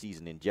their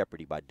season in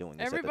jeopardy by doing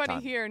this.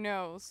 Everybody here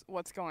knows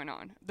what's going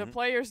on. The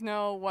players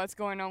know what's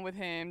going on with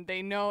him.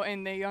 They know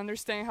and they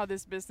understand how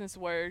this business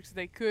works.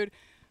 They could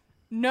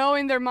know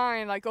in their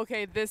mind, like,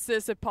 okay, this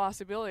is a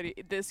possibility.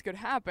 This could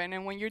happen.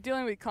 And when you're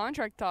dealing with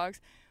contract talks,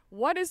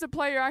 what is the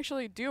player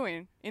actually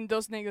doing in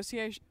those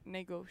negotiations?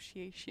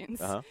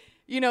 Uh-huh.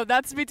 You know,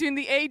 that's between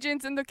the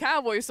agents and the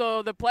Cowboys.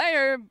 So the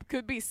player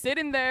could be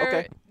sitting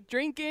there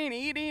drinking,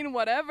 eating,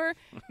 whatever.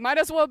 Might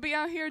as well be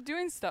out here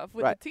doing stuff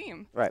with the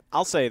team. Right.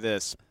 I'll say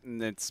this,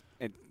 and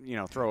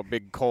throw a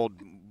big cold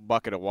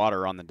bucket of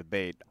water on the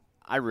debate.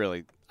 I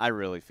really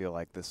feel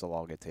like this will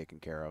all get taken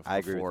care of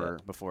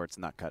before it's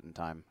nut cutting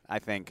time. I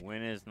think.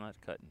 When is nut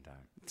cutting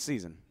time?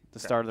 Season. The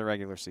start of the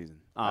regular season.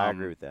 I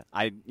agree with that.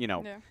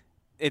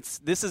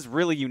 This is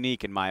really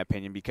unique in my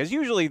opinion because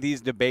usually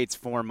these debates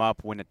form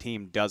up when a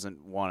team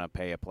doesn't want to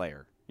pay a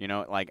player. You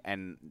know,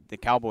 and the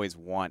Cowboys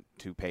want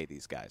to pay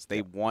these guys.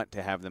 They want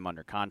to have them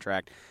under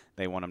contract.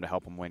 They want them to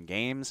help them win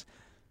games.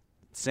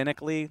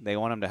 Cynically, they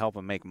want them to help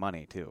them make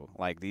money too.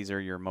 Like these are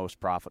your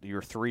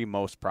three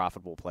most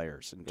profitable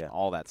players and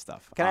all that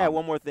stuff. Can I add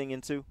one more thing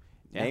into?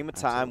 Yeah, name a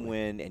time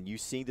when, and you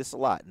see this a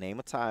lot, name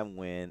a time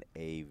when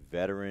a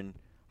veteran,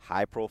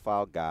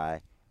 high-profile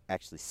guy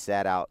actually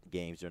sat out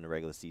games during the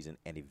regular season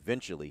and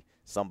eventually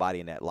somebody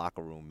in that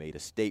locker room made a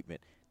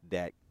statement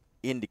that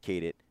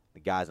indicated the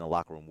guys in the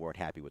locker room weren't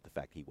happy with the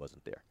fact he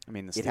wasn't there. I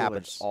mean, it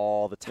happens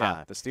all the time.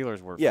 Yeah, the Steelers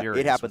were furious.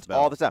 It happens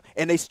all the time.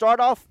 And they start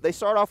off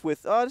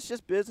with, oh, it's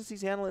just business.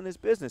 He's handling his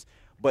business.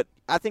 But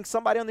I think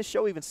somebody on the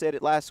show even said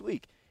it last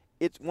week.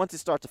 Once it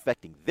starts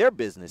affecting their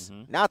business,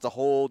 now it's a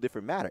whole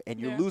different matter. And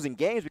you're losing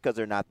games because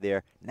they're not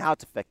there. Now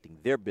it's affecting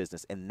their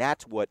business. And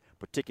that's what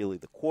particularly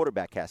the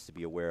quarterback has to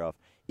be aware of,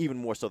 even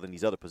more so than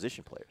these other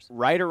position players.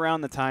 Right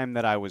around the time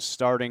that I was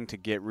starting to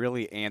get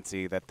really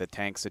antsy that the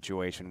Tank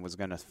situation was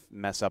going to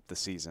mess up the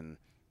season,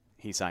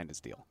 he signed his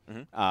deal.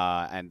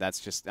 And that's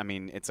just, I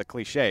mean, it's a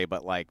cliche,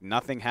 but like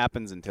nothing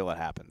happens until it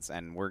happens.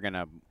 And we're going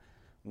to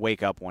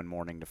wake up one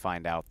morning to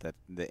find out that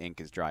the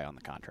ink is dry on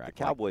the contract.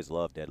 The Cowboys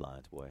love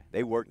deadlines, boy.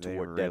 They work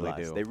toward really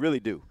deadlines. Do. They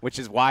really do. Which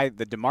is why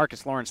the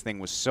DeMarcus Lawrence thing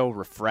was so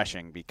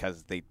refreshing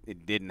because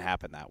it didn't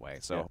happen that way.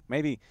 So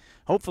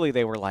hopefully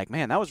they were like,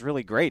 man, that was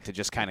really great to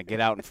just kind of get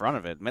out in front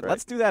of it.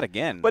 Let's do that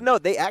again. But no,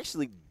 they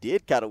actually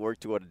did kind of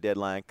work toward a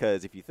deadline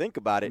because if you think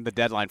about it. The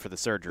deadline for the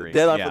surgery. For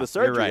the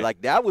surgery. Right.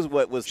 Like that was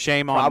what was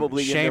shame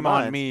probably shame in their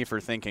on me for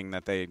thinking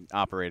that they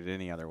operated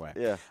any other way.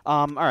 Yeah.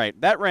 All right.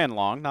 That ran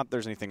long. Not that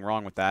there's anything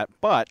wrong with that.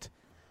 But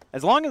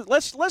as long as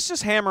let's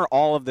just hammer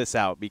all of this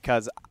out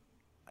because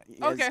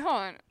okay,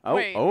 hold on.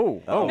 Wait.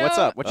 Oh, no, what's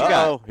up? What you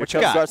got? What you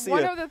got? Garcia.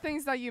 One of the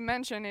things that you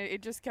mentioned,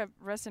 it just kept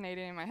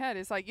resonating in my head.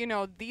 It's like,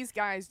 these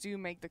guys do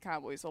make the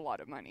Cowboys a lot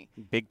of money.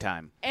 Big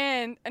time.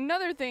 And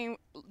another thing,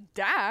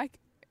 Dak,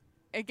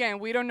 again,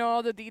 we don't know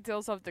all the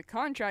details of the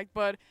contract,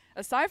 but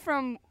aside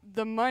from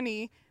the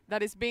money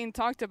that is being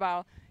talked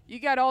about, you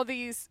got all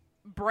these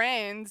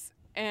brands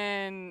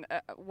and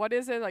what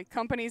is it, like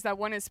companies that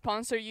want to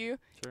sponsor you.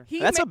 Sure.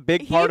 That's a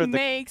big part of the.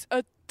 He makes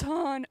a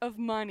ton of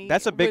money.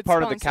 That's a big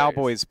part of the sponsors.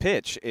 Cowboys'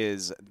 pitch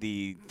is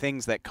the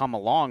things that come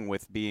along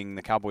with being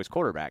the Cowboys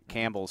quarterback.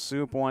 Campbell's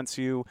Soup wants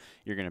you.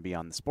 You're going to be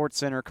on the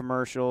SportsCenter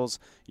commercials.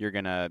 You're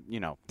going to,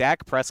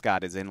 Dak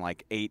Prescott is in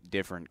like 8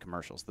 different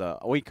commercials. The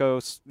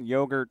Oikos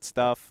yogurt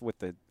stuff with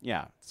the,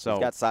 So he's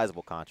got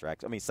sizable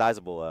contracts. I mean,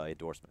 sizable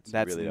endorsements.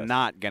 That's really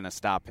not going to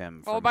stop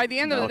him from by the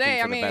end of the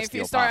day, I mean, if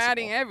you start possible.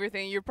 adding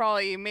everything, you're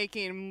probably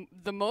making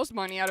the most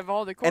money out of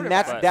all the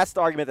quarterbacks. And that's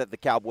the argument that the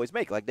Cowboys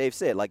make. Like Dave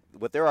said, like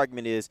what their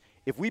argument is,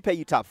 if we pay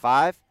you top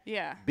 5,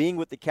 being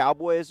with the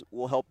Cowboys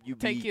will help you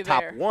be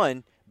top there.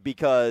 1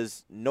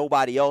 because no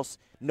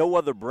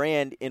other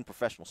brand in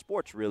professional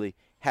sports really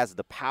has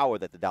the power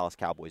that the Dallas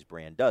Cowboys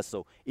brand does.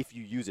 So if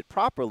you use it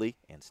properly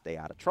and stay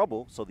out of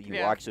trouble so that you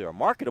actually are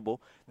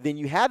marketable, then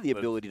you have the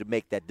ability to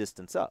make that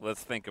distance up.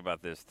 Let's think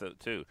about this,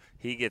 too.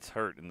 He gets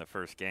hurt in the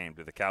first game.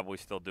 Do the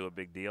Cowboys still do a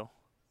big deal?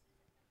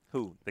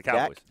 Who? The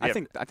Cowboys. I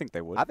think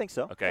they would. I think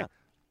so. Okay. Yeah.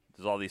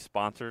 There's all these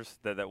sponsors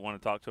that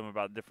want to talk to him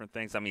about different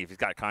things. I mean, if he's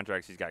got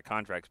contracts, he's got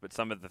contracts. But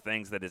some of the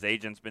things that his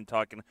agent's been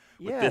talking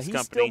with this he's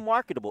company. still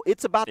marketable.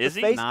 It's about is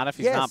the he? face. Not if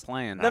he's not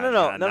playing.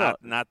 No.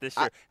 Not this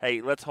year.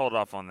 Hey, let's hold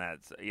off on that.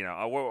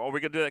 Are we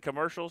going to do that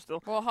commercial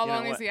still? Well, how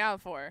long is he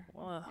out for?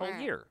 Well, a whole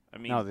year. I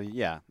mean,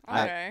 Okay.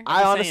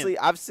 I honestly,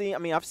 I've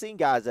seen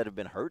guys that have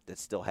been hurt that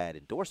still had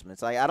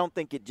endorsements. I don't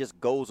think it just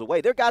goes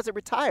away. There are guys that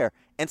retire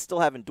and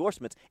still have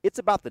endorsements. It's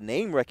about the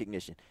name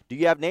recognition. Do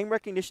you have name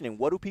recognition, and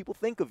what do people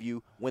think of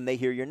you when they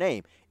hear your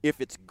name?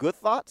 If it's good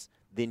thoughts,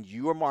 then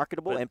you are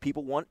marketable, and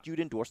people want you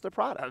to endorse their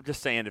product. I'm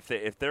just saying,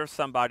 if there's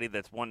somebody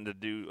that's wanting to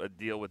do a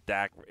deal with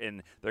Dak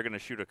and they're going to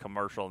shoot a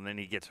commercial and then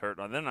he gets hurt,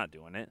 they're not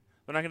doing it.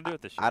 They're not going to do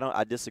it this year.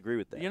 I disagree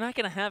with that. You're not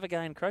going to have a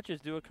guy in crutches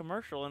do a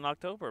commercial in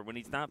October when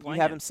he's not playing.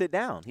 You have him sit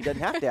down. He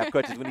doesn't have to have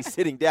crutches when he's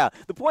sitting down.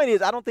 The point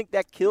is, I don't think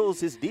that kills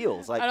his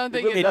deals. Like, I don't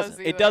think it really does.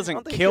 It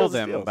doesn't kill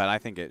them, but I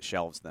think it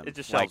shelves them. It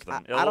just shelves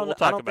them. We'll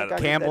talk about it.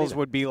 Campbell's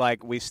would be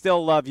like, we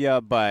still love you,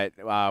 but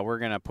we're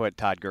going to put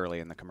Todd Gurley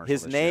in the commercial.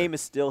 His name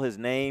is still his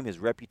name. His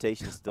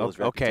reputation is still his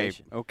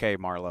reputation. Okay,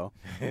 Marlo.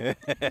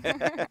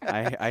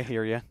 I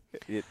hear you.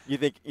 You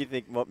think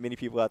many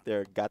people out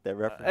there got that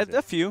reference?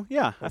 A few,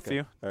 yeah, a Okay. few.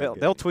 All right,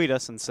 They'll good. tweet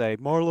us and say,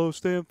 Marlo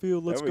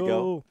Stanfield, let's There we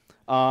go.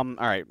 All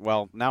right,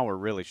 well, now we're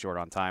really short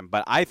on time,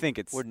 but I think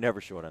it's We're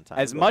never short on time.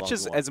 as We go much long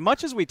as we want. as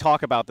much as we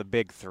talk about the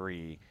big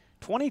three.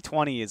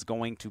 2020 is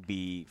going to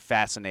be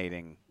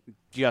fascinating,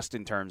 just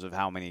in terms of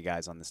how many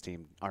guys on this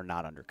team are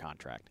not under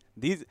contract.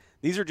 These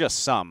are just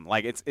some.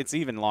 Like it's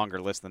even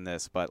longer list than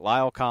this, but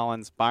Lyle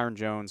Collins, Byron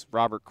Jones,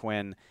 Robert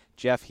Quinn,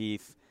 Jeff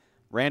Heath,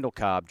 Randall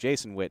Cobb,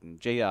 Jason Witten,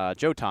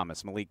 Joe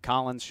Thomas, Malik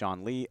Collins,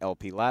 Sean Lee,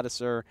 LP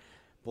Laddiser,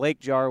 Blake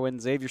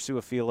Jarwin, Xavier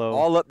Suafilo,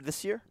 all up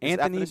this year.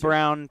 Anthony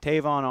Brown,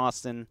 Tavon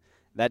Austin.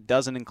 That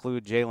doesn't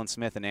include Jalen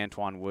Smith and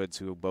Antoine Woods,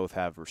 who both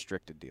have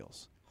restricted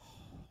deals.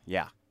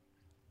 Yeah.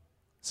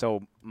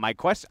 So my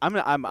question,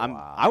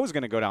 I was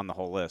going to go down the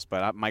whole list,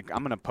 but I'm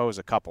going to pose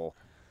a couple.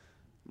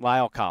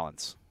 Lyle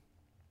Collins,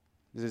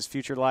 does his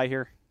future lie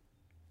here?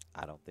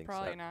 I don't think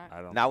Probably so. not.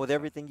 I don't Not think with so.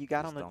 everything you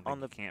got I on just the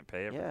don't think you can't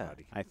pay Yeah.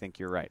 everybody. I think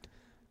you're right.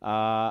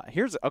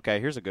 Here's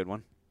a good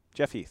one.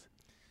 Jeff Heath.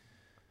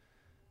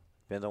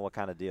 Depends on what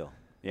kind of deal.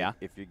 Yeah.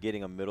 If you're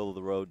getting a middle of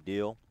the road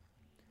deal,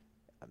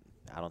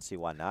 I don't see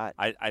why not.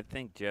 I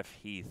think Jeff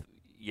Heath.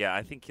 Yeah,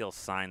 I think he'll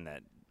sign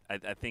that.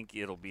 I think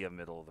it'll be a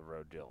middle of the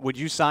road deal. Would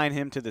you sign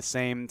him to the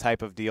same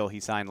type of deal he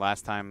signed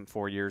last time,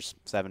 4 years,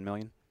 $7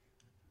 million?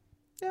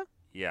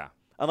 Yeah.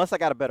 Unless I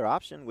got a better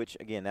option, which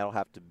again that'll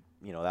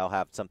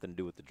have something to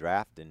do with the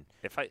draft. And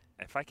If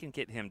I can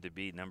get him to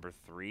be number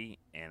 3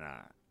 and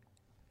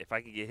if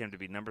I could get him to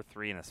be number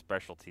 3 and a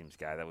special teams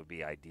guy, that would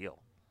be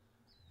ideal.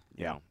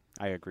 You Yeah, know?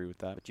 I agree with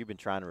that. but you've been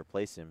trying to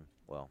replace him.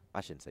 Well,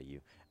 I shouldn't say you.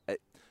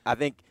 I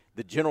think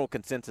the general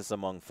consensus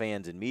among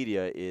fans and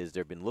media is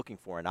they've been looking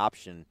for an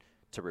option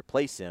to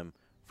replace him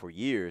for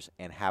years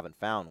and haven't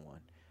found one.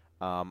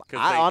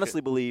 I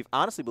honestly believe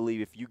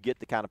if you get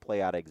the kind of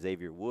play out of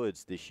Xavier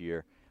Woods this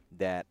year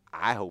that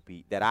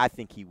I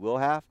think he will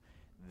have,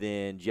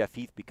 then Jeff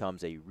Heath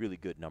becomes a really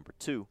good number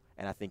 2,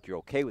 and I think you're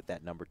okay with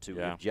that number 2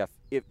 Yeah.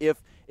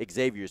 if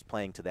Xavier is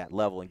playing to that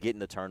level and getting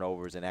the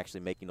turnovers and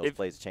actually making those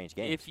plays to change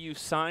games. If you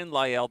sign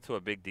Lyell to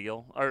a big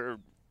deal or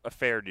a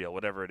fair deal,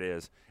 whatever it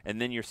is, and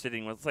then you're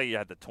sitting, let's say you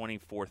had the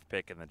 24th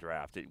pick in the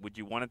draft, would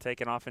you want to take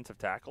an offensive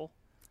tackle?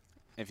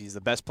 If he's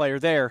the best player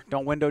there,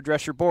 don't window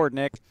dress your board,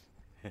 Nick.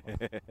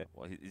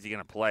 Well, is he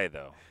going to play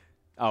though?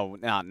 Oh,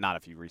 not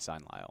if you re-sign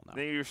Lyle. No.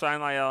 Then you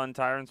sign Lyell and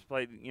Tyron's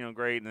played,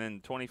 great, and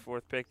then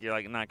 24th pick, you're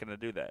like not going to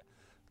do that.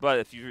 But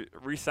if you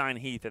re-sign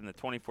Heath and the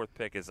 24th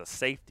pick is a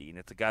safety and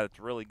it's a guy that's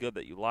really good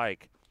that you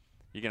like,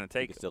 you're going to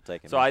take can him. still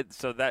take him.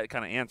 So that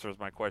kind of answers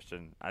my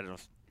question. I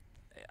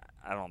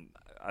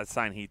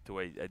sign Heath to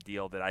a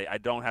deal that I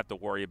don't have to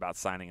worry about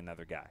signing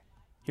another guy.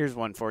 Here's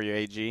one for you,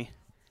 AG.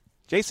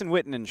 Jason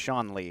Witten and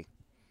Sean Lee.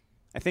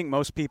 I think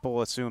most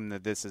people assume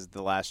that this is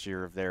the last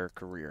year of their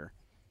career.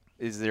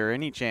 Is there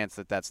any chance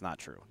that that's not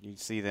true? You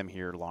see them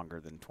here longer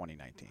than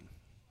 2019?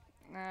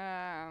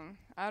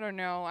 I don't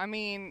know. I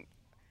mean,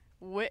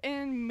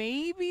 Witten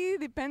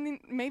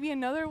maybe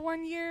another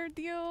 1 year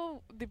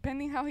deal,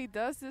 depending how he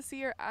does this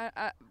year.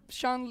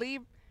 Sean Lee,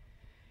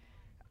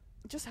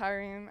 just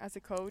hire him as a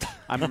coach.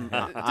 I'm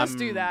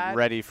do that.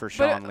 ready for But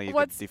Sean Lee, the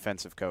what's-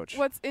 defensive coach.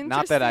 what's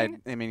Not that I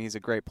interesting- mean, he's a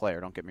great player.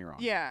 Don't get me wrong.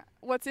 Yeah.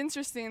 What's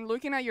interesting,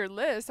 looking at your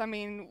list, I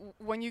mean,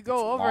 when you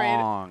go over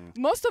long. it,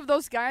 most of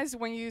those guys,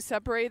 when you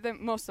separate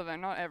them, most of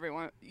them, not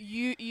everyone,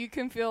 you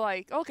can feel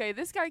like, okay,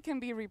 this guy can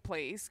be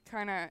replaced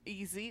kind of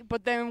easy.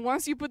 But then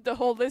once you put the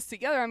whole list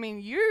together, I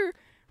mean, you're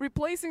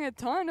replacing a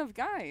ton of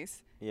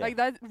guys. Yeah. Like,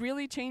 that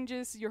really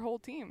changes your whole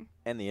team.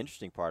 And the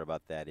interesting part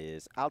about that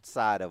is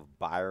outside of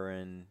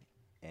Byron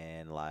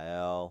and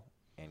Lyell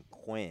and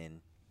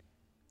Quinn,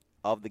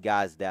 of the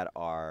guys that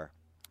are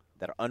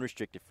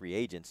unrestricted free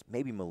agents,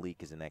 maybe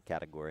Malik is in that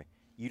category.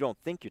 You don't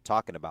think you're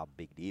talking about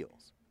big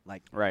deals.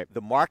 Like, right. The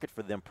market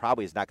for them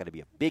probably is not going to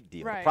be a big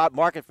deal. Right. The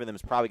market for them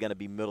is probably going to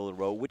be middle of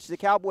the road, which the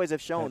Cowboys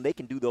have shown they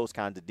can do those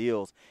kinds of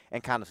deals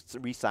and kind of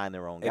re-sign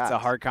their own guys. It's a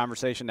hard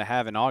conversation to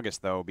have in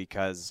August, though,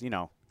 because,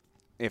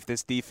 if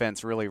this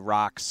defense really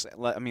rocks,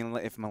 I mean,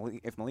 if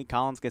Malik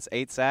Collins gets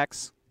 8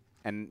 sacks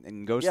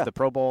and goes to the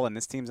Pro Bowl and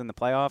this team's in the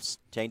playoffs,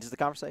 changes the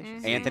conversation.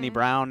 Mm-hmm. Anthony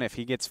Brown, if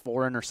he gets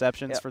 4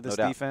 interceptions for this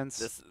no doubt.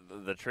 defense.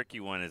 The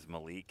tricky one is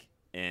Malik,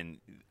 and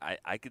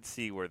I could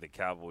see where the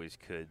Cowboys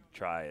could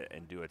try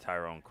and do a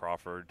Tyrone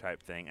Crawford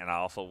type thing, and I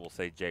also will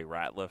say Jay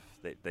Ratliff.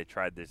 They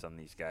tried this on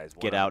these guys.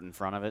 Get out in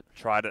front of it.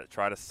 Try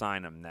to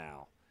sign them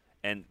now.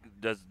 And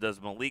does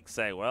Malik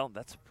say, well,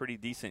 that's pretty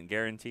decent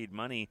guaranteed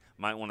money,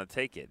 might want to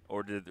take it?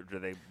 Or do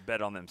they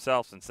bet on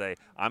themselves and say,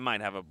 I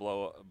might have a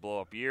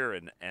blow-up year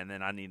and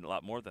then I need a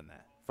lot more than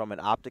that? From an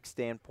optics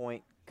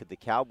standpoint, could the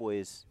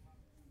Cowboys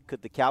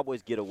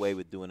get away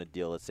with doing a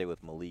deal, let's say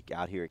with Malik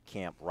out here at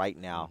camp right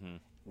now,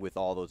 with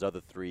all those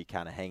other three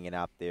kind of hanging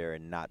out there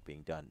and not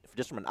being done,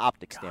 just from an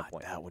optics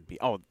standpoint. That would be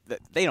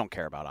they don't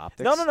care about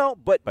optics. No,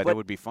 but it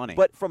would be funny.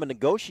 But from a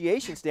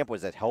negotiation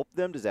standpoint, does that help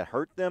them? Does that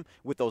hurt them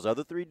with those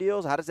other 3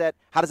 deals? How does that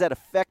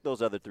affect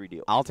those other 3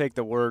 deals? I'll take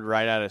the word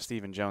right out of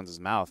Stephen Jones's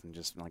mouth and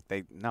just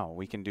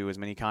we can do as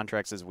many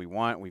contracts as we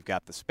want. We've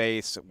got the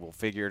space. We'll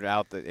figure it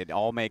out. That it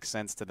all makes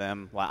sense to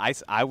them. I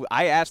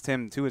asked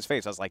him to his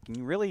face. I was like, can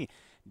you really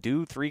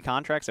do 3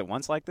 contracts at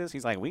once like this?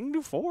 He's like, we can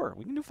do 4.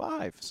 We can do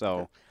 5.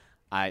 So.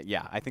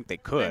 I think they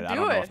could. I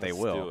don't know if they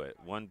will. Let's do it.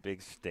 One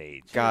big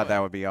stage. God,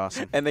 that would be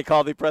awesome. And they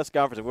called the press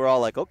conference, and we're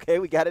all like, okay,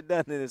 we got it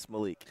done, and it's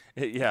Malik.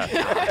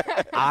 Yeah.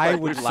 I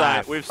would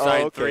laugh. We've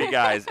signed 3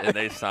 guys, and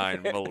they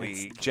signed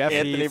Malik. Jeff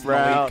Anthony Heath,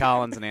 Brown. Malik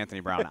Collins, and Anthony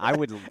Brown. I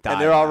would die. And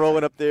they're all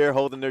rolling up there,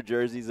 holding their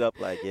jerseys up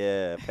like,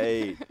 yeah,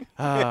 paid.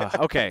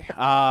 Okay.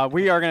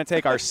 We are going to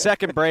take our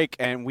second break,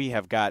 and we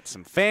have got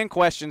some fan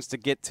questions to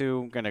get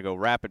to. I'm going to go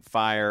rapid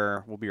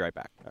fire. We'll be right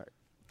back. All right.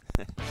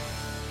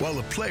 While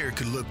a player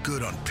could look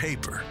good on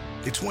paper,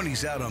 it's when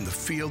he's out on the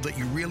field that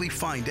you really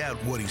find out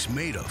what he's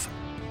made of.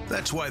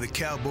 That's why the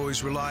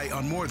Cowboys rely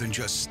on more than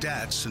just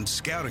stats and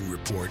scouting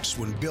reports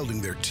when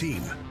building their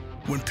team.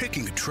 When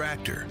picking a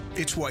tractor,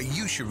 it's why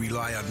you should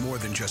rely on more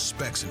than just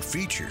specs and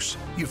features.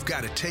 You've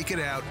got to take it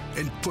out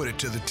and put it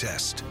to the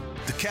test.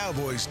 The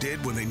Cowboys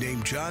did when they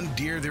named John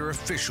Deere their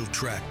official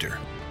tractor.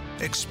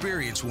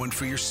 Experience one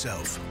for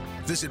yourself.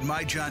 Visit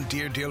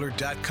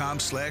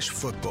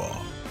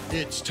myjohndeeredealer.com/football.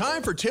 It's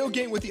time for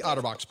Tailgate with the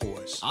OtterBox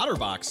boys.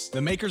 OtterBox,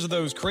 the makers of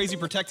those crazy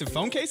protective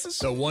phone cases?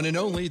 The one and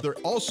only. They're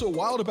also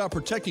wild about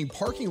protecting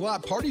parking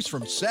lot parties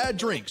from sad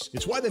drinks.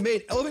 It's why they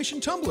made Elevation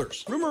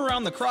tumblers. Rumor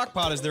around the crock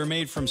pot is they're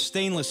made from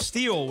stainless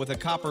steel with a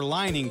copper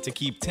lining to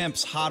keep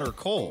temps hot or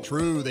cold.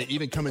 True, they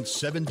even come in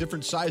 7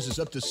 different sizes,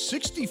 up to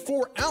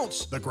 64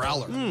 ounce, the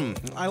growler.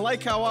 I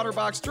like how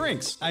OtterBox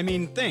drinks.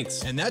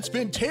 Thinks. And that's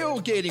been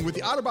Tailgating with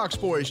the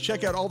OtterBox boys.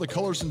 Check out all the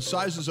colors and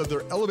sizes of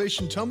their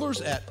Elevation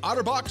tumblers at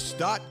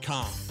otterbox.com.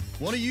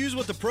 Want to use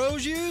what the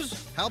pros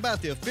use? How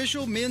about the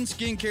official men's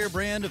skincare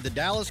brand of the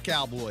Dallas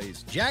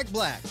Cowboys, Jack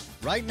Black?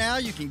 Right now,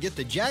 you can get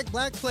the Jack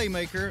Black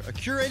Playmaker, a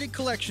curated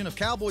collection of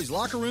Cowboys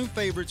locker room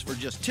favorites for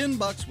just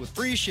 $10 with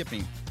free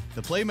shipping.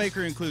 The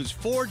Playmaker includes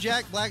 4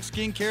 Jack Black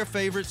skincare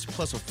favorites,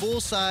 plus a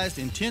full-sized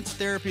Intense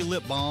Therapy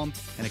lip balm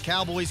and a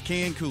Cowboys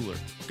can cooler.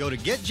 Go to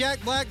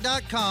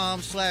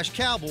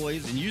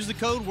getjackblack.com/Cowboys and use the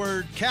code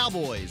word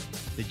Cowboys.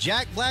 The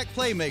Jack Black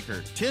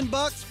Playmaker,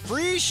 $10,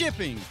 free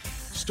shipping.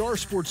 Star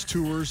Sports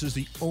Tours is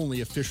the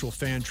only official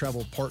fan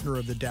travel partner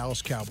of the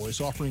Dallas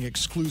Cowboys, offering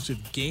exclusive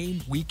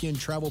game weekend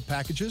travel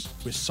packages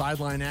with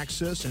sideline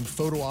access and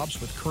photo ops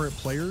with current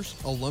players,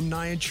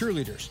 alumni, and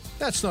cheerleaders.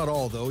 That's not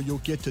all, though. You'll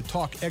get to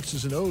talk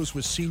X's and O's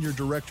with Senior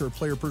Director of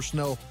Player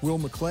Personnel Will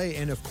McClay,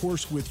 and of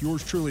course with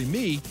yours truly,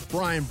 me,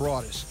 Brian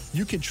Broaddus.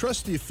 You can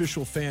trust the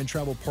official fan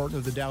travel partner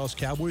of the Dallas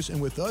Cowboys,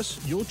 and with us,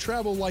 you'll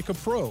travel like a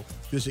pro.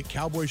 Visit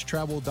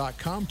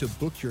cowboystravel.com to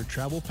book your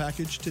travel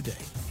package today.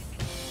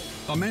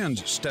 A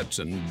man's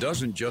Stetson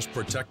doesn't just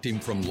protect him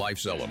from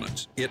life's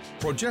elements. It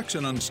projects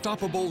an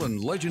unstoppable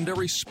and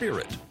legendary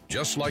spirit,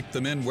 just like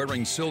the men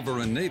wearing silver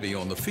and navy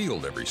on the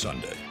field every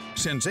Sunday.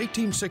 Since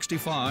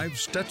 1865,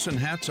 Stetson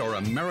hats are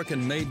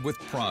American-made with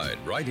pride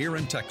right here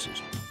in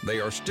Texas.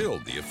 They are still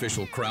the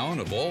official crown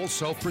of all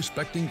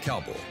self-respecting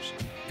Cowboys.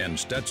 And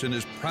Stetson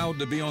is proud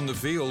to be on the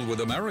field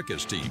with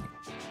America's team.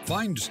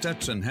 Find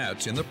Stetson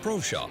hats in the Pro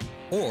Shop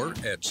or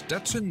at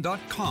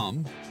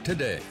Stetson.com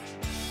today.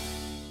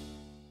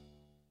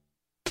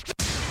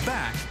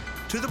 Back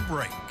to the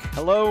break.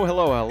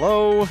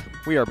 Hello.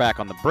 We are back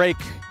on the break.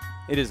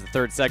 It is the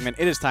third segment.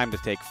 It is time to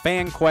take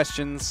fan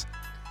questions.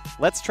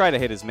 Let's try to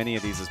hit as many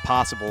of these as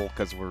possible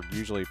because we're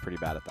usually pretty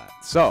bad at that.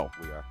 So,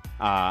 we are.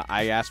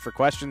 I asked for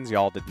questions.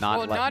 Y'all did not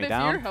let me down. Well, not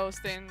if you're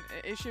hosting.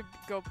 It should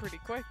go pretty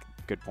quick.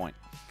 Good point.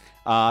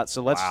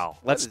 So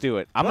let's do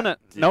it. I'm gonna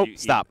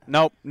stop.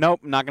 Nope. I'm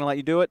not gonna let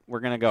you do it. We're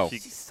gonna go.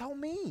 She's so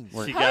mean.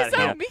 She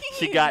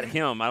got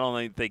him. I don't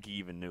even think he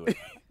even knew it.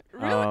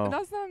 Really?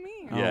 That's not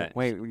me. Yeah.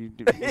 Wait, you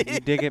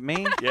dig at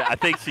me? Yeah, I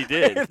think she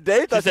did.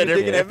 Dave thought she said, she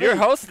was digging at if you're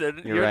me. hosting,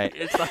 You're right.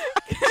 It's like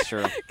It's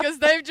true. Because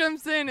Dave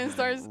jumps in and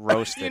starts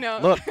Roasted. You know.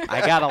 Look,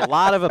 I got a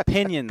lot of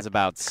opinions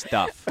about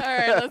stuff. All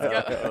right, let's go.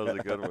 That was a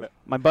good one.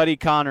 My buddy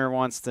Connor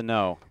wants to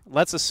know.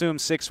 Let's assume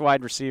 6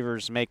 wide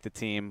receivers make the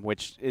team,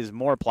 which is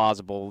more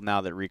plausible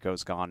now that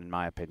Rico's gone, in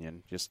my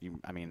opinion.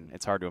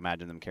 It's hard to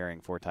imagine them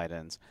carrying 4 tight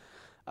ends.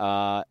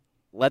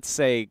 Let's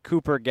say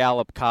Cooper,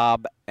 Gallup,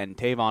 Cobb, and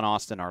Tavon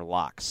Austin are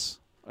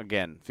locks.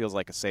 Again, feels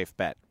like a safe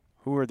bet.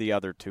 Who are the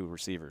other 2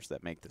 receivers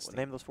that make this team?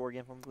 Name those 4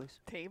 again for me, please.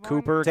 Tavon?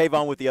 Cooper.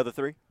 Tavon with the other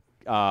 3?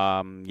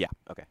 Yeah.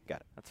 Okay, got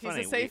it. That's He's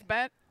funny. a safe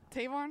bet,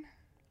 Tavon?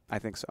 I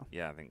think so.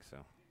 Yeah, I think so.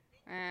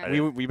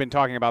 We've been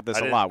talking about this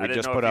a lot. We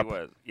just put up.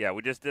 Yeah,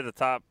 we just did a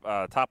top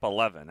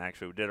 11.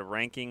 Actually, we did a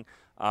ranking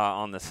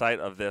on the site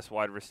of this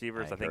wide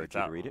receivers. I think it's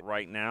out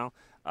right now.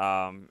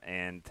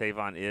 And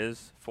Tavon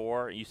is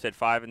 4. You said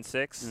 5 and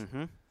 6.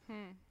 Mm-hmm.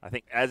 I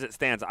think as it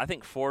stands, I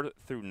think 4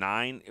 through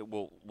 9 it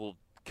will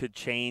could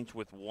change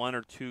with one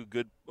or two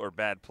good or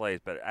bad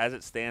plays. But as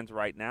it stands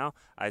right now,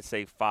 I'd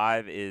say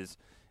 5 is,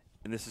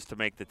 and this is to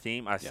make the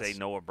team, I say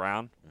Noah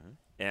Brown,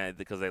 and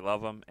because they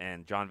love him,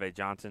 and John V.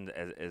 Johnson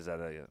is at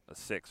a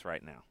 6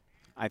 right now.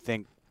 I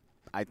think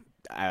I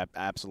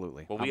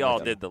absolutely. Well, we all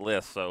did the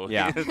list, so,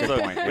 yeah,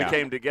 so we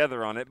came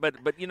together on it. But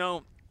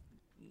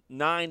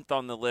 9th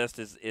on the list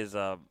is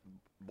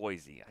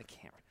Boise. I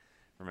can't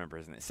remember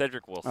his name.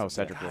 Cedric Wilson. Oh,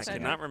 Cedric Wilson. I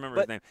cannot remember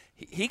his name.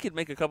 He could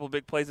make a couple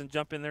big plays and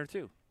jump in there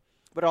too.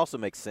 But it also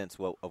makes sense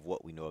of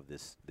what we know of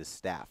this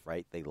staff,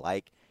 right? They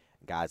like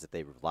guys that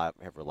they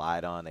have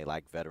relied on. They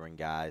like veteran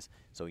guys.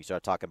 So you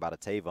start talking about a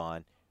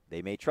Tavon,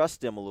 they may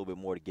trust him a little bit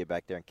more to get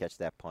back there and catch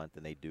that punt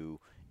than they do,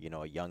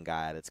 a young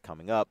guy that's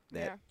coming up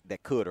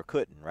that could or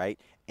couldn't, right?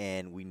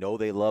 And we know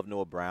they love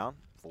Noah Brown.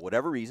 For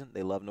whatever reason,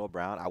 they love Noah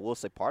Brown. I will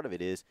say part of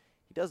it is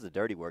he does the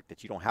dirty work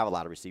that you don't have a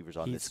lot of receivers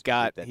on this.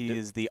 He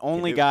is the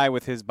only guy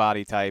with his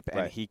body type,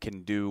 and he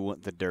can do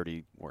the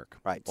dirty work.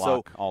 Right.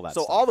 Block, all that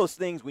so stuff. all those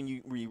things, when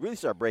you really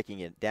start breaking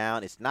it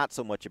down, it's not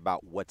so much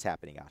about what's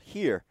happening out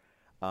here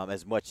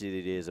as much as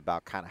it is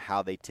about kind of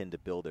how they tend to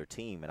build their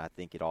team, and I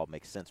think it all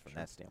makes sense from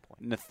that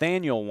standpoint.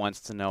 Nathaniel wants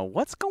to know,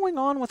 what's going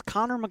on with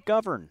Connor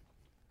McGovern?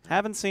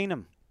 Haven't seen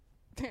him.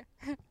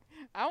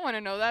 I want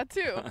to know that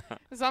too.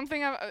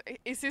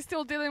 Is he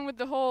still dealing with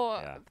the whole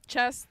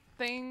chest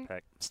thing?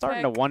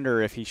 Starting to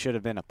wonder if he should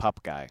have been a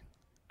pup guy.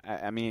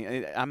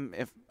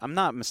 If I'm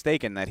not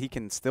mistaken, that he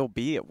can still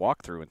be at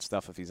walkthrough and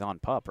stuff if he's on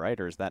pup, right?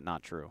 Or is that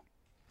not true?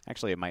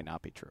 Actually, it might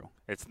not be true.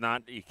 It's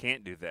not. You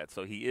can't do that.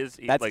 So he is.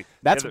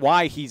 That's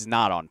why he's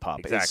not on pup.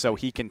 Exactly. Is so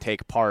he can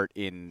take part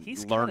in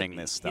learning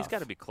this stuff. He's got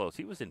to be close.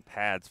 He was in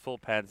pads, full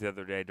pads the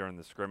other day during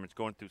the scrimmage,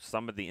 going through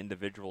some of the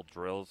individual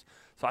drills.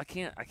 So I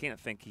can't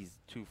think he's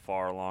too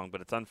far along. But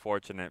it's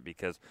unfortunate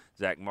because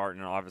Zach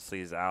Martin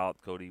obviously is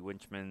out. Cody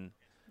Winchman.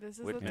 This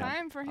is the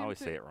time for him I always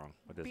to say it wrong.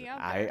 What is be it?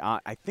 out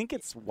there. I think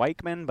it's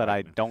Weichman, but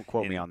I don't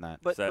quote me on that.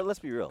 But let's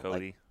be real.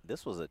 Cody.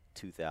 This was a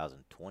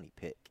 2020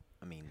 pick.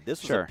 I mean,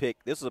 this was a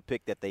pick. This was a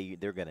pick that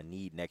they're going to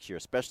need next year,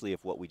 especially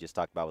if what we just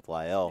talked about with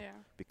Lyle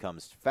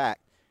becomes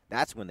fact.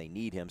 That's when they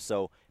need him.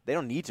 So they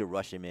don't need to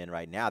rush him in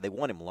right now. They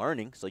want him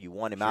learning, so you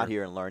want him out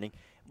here and learning.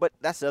 But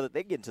that's the other.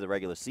 They get into the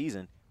regular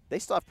season. They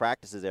still have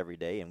practices every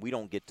day, and we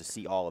don't get to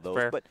see all of those.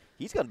 Fair. But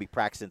he's going to be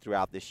practicing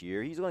throughout this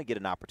year. He's going to get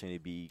an opportunity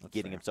to be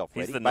getting himself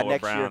ready. He's the by Noah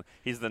next Brown. year.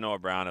 He's the Noah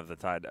Brown of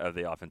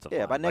the offensive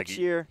line. Yeah, by next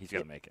year he's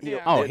going to make it. They're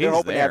he's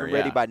hoping to have there, him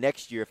ready by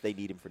next year if they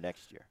need him for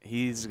next year.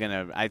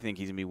 I think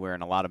he's gonna be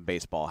wearing a lot of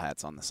baseball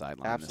hats on the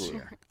sideline Absolutely.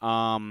 this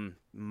year.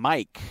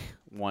 Mike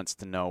wants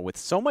to know, with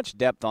so much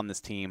depth on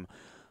this team,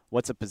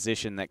 what's a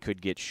position that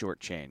could get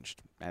shortchanged,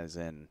 as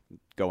in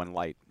going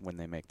light when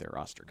they make their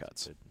roster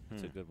cuts?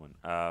 It's a good one.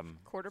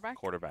 Quarterback.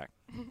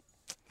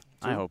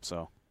 I hope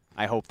so.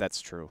 I hope that's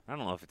true. I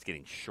don't know if it's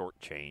getting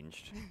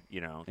shortchanged.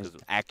 It's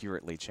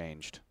accurately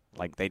changed.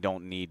 Like they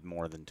don't need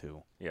more than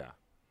 2. Yeah,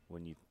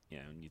 when you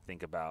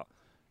think about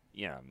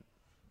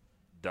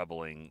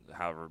doubling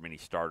however many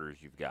starters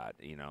you've got,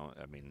 you'll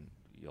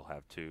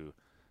have 2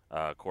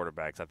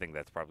 quarterbacks. I think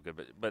that's probably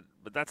good, but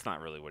that's not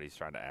really what he's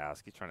trying to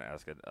ask. He's trying to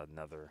ask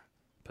another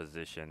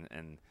position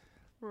and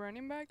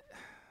running back.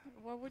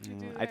 What would you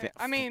do? I there?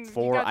 think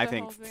 4. You got I the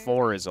think whole thing.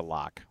 4 is a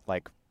lock.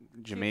 Like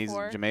Jameis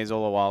 4?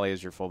 Olawale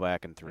is your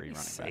fullback and 3 running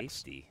backs.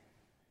 Safety,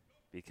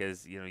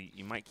 because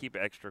you might keep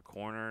extra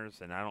corners,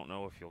 and I don't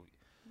know if you'll.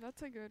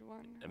 That's a good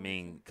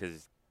one.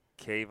 Because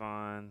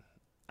Kayvon.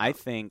 I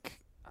think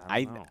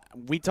I don't know.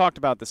 we talked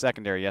about the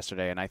secondary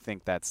yesterday, and I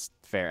think that's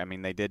fair. I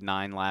mean, they did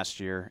 9 last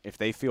year. If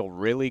they feel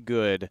really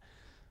good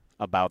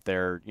about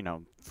their,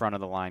 front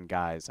of the line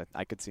guys,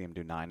 I could see them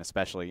do 9,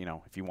 especially,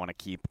 if you want to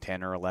keep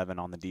 10 or 11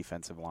 on the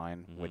defensive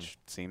line, which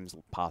seems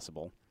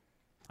possible.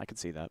 I could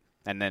see that.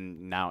 And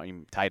then now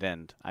tight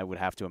end, I would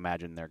have to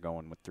imagine they're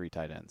going with 3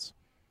 tight ends.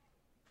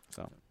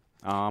 So,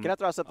 can I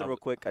throw out something real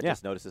quick? I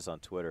just noticed this on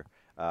Twitter.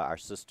 Our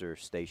sister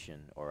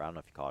station, or I don't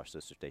know if you call our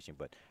sister station,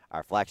 but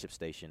our flagship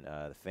station,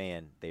 The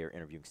Fan, they are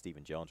interviewing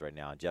Stephen Jones right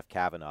now. And Jeff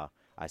Kavanaugh,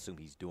 I assume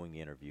he's doing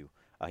the interview.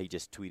 He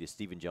just tweeted,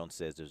 Stephen Jones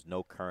says there's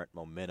no current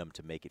momentum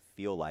to make it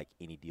feel like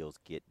any deals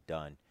get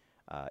done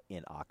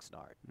in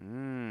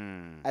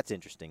Oxnard. That's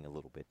interesting a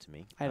little bit to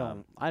me. I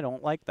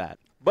don't like that.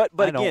 But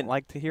I again, don't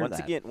like to hear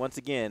once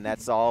again,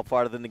 that's all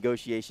part of the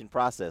negotiation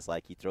process.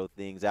 Like you throw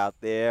things out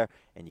there,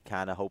 and you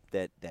kind of hope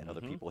that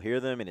other people hear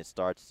them, and it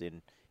starts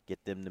and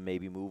get them to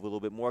maybe move a little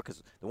bit more.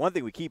 Because the one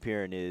thing we keep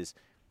hearing is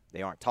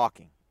they aren't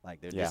talking.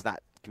 Like they're just not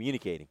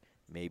communicating.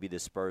 Maybe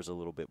this spurs a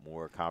little bit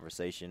more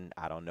conversation.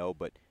 I don't know,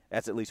 but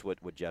that's at least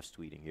what Jeff's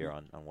tweeting here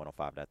on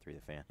 105.3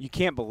 The Fan. You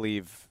can't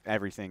believe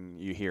everything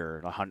you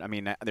hear. I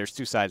mean, there's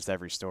 2 sides to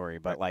every story,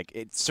 but like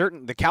it's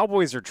certain. The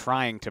Cowboys are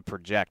trying to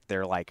project.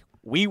 They're like,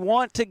 we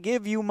want to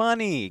give you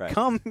money. Right.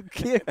 Come,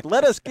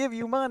 let us give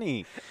you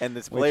money. And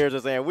the players are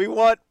saying, we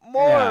want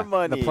more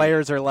money. The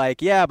players are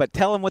like, yeah, but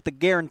tell them what the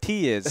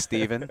guarantee is,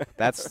 Steven.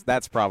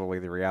 That's probably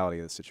the reality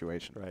of the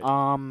situation. Right.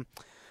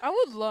 I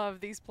would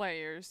love these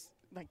players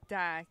like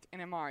Dak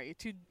and Amari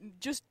to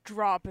just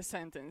drop a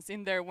sentence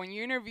in there when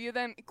you interview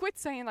them. Quit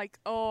saying like,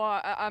 "Oh,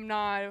 I'm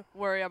not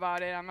worried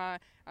about it. I'm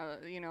not,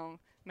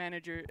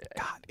 manager.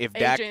 if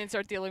agents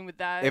are dealing with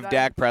that." If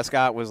Dak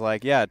Prescott was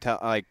like, "Yeah,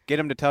 get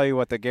him to tell you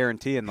what the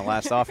guarantee in the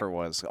last offer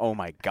was," oh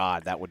my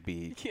God, that would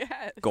be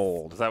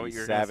gold. Is that what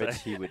you're Savage?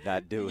 Say? He would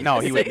not do it. No,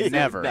 he would He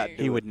never. would not do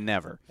He it. would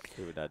never.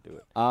 He would not do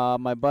it.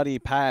 My buddy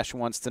Pash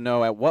wants to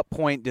know, at what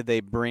point did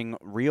they bring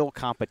real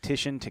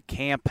competition to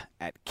camp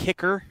at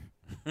kicker?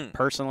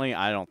 Personally,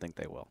 I don't think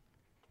they will.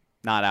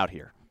 Not out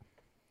here.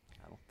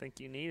 I don't think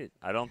you need it.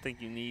 I don't think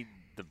you need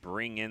to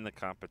bring in the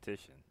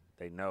competition.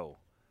 They know.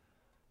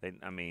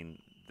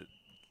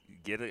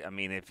 Get it. I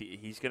mean, if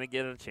he's going to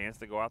get a chance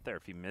to go out there,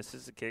 if he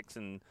misses the kicks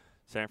in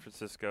San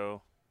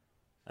Francisco,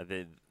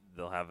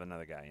 they'll have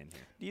another guy in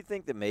here. Do you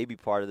think that maybe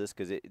part of this,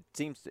 because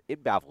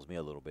it baffles me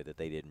a little bit that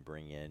they didn't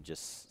bring in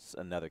just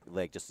another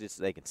leg, just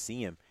so they can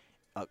see him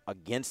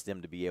against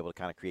them to be able to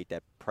kind of create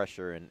that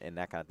pressure and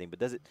that kind of thing. But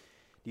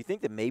do you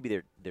think that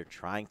maybe they're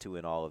trying to,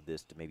 in all of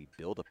this, to maybe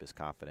build up his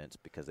confidence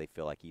because they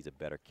feel like he's a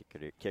better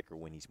kicker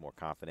when he's more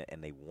confident,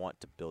 and they want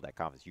to build that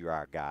confidence? You're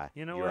our guy.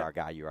 You know you're what? our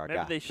guy. You're our Maybe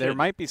guy. they should. There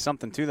might be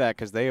something to that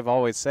because they have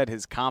always said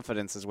his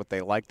confidence is what they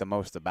like the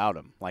most about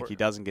him. Like he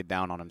doesn't get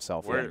down on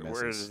himself when he misses.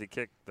 Where does he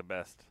kick the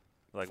best?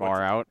 Like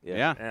far out?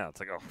 Yeah. Yeah, it's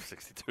like,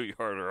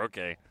 62-yarder.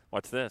 Okay,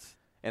 what's this?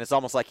 And it's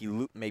almost like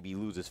he maybe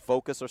loses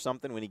focus or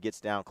something when he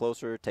gets down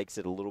closer, takes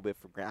it a little bit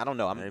for granted. I don't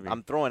know.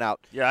 I'm throwing out.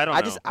 Yeah, I don't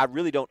know. I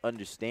really don't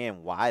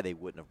understand why they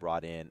wouldn't have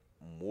brought in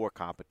more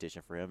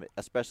competition for him,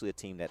 especially a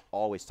team that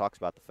always talks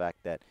about the fact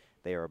that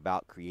they are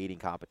about creating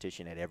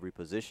competition at every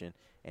position,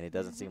 and it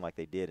doesn't seem like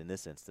they did in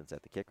this instance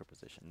at the kicker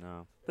position.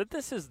 No, but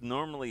this is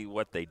normally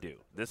what they do.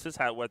 This is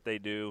what they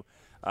do.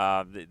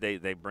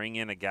 They bring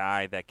in a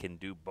guy that can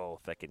do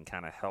both, that can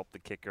kind of help the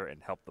kicker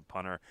and help the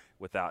punter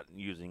without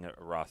using a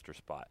roster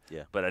spot.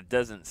 Yeah. But it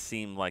doesn't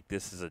seem like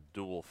this is a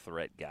dual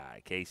threat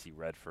guy. Casey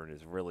Redford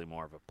is really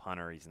more of a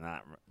punter. He's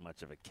not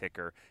much of a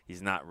kicker.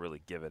 He's not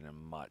really giving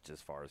him much as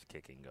far as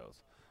kicking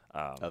goes.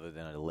 Other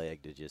than a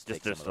leg to just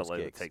take some of those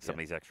kicks. Take some of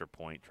these extra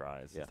point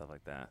tries and stuff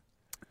like that.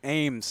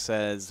 Ames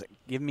says,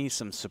 give me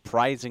some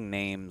surprising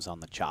names on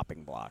the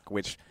chopping block,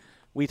 which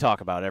we talk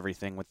about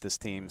everything with this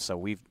team,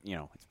 so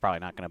it's probably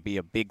not going to be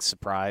a big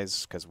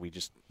surprise because we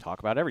just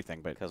talk about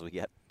everything. But because we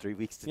got 3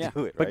 weeks to do it,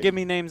 right? But give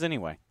me names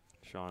anyway.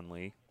 Sean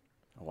Lee.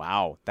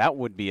 Wow, that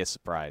would be a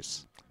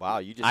surprise. Wow,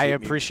 you just I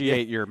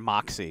appreciate your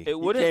moxie.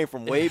 It came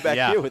from way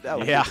back here with that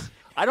one. Yeah.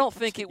 I don't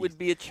think it would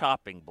be a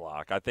chopping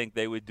block. I think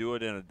they would do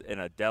it in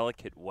a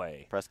delicate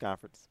way. Press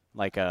conference,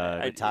 like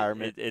a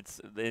retirement. It's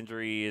the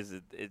injury is.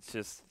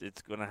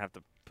 It's going to have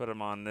to put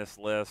him on this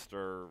list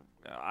or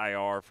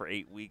IR for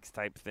 8 weeks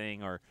type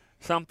thing or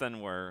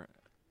something where,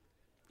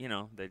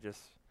 they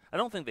just. I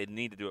don't think they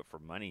need to do it for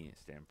money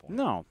standpoint.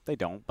 No, they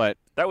don't. But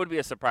that would be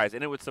a surprise,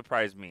 and it would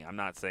surprise me. I'm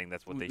not saying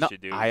that's what they should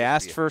do. I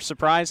asked for a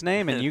surprise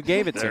name, and you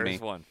gave it to me.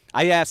 There's one.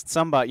 I asked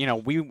somebody.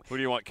 Who do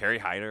you want? Kerry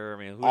Hyder? I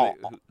mean,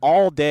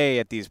 all day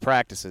at these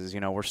practices,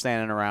 we're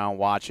standing around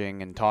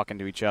watching and talking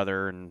to each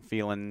other and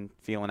feeling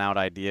out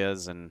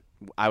ideas. And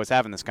I was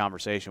having this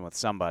conversation with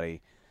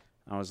somebody.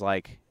 I was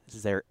like,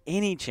 "Is there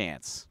any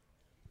chance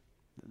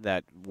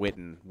that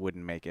Witten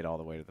wouldn't make it all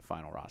the way to the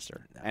final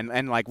roster?" No.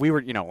 And like we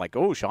were,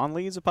 oh, Sean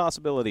Lee's a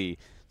possibility,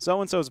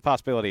 so-and-so's a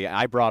possibility.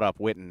 I brought up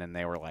Witten, and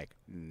they were like,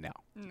 no,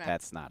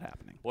 that's not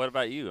happening. What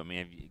about you? I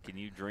mean, can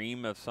you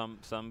dream of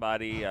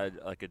somebody,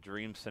 like a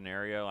dream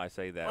scenario? I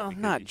say that. Well,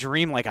 not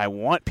dream like I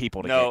want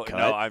people to get cut.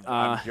 No,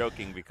 I'm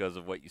joking because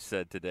of what you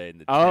said today in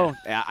the chat.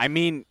 I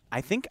mean, I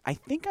think I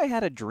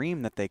had a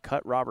dream that they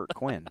cut Robert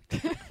Quinn.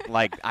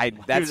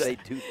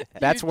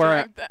 That's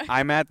where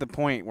I'm at the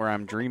point where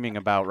I'm dreaming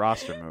about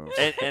roster moves.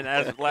 And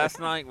as last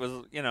night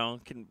was,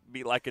 can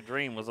be like a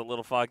dream, was a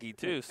little foggy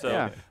too.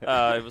 So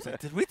it was like,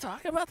 did we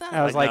talk about that?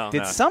 I was like,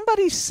 did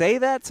somebody say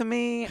that to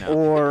me,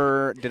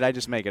 or did I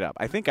just make it up?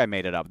 I think I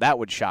made it up. That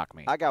would shock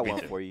me. I got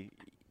one for you.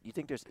 You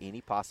think there's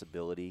any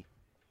possibility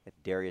that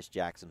Darius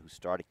Jackson, who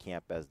started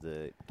camp as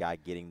the guy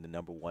getting the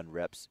 #1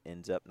 reps,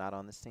 ends up not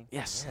on this team?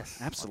 Yes,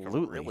 absolutely.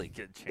 Like a really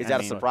good chance. Is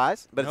that a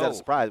surprise? But is that a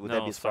surprise? Would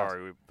that be a surprise?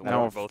 Sorry. We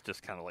were both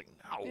just kind of like,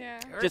 no. Yeah.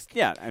 Just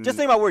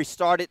think about where he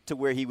started to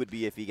where he would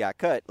be if he got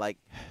cut. Like,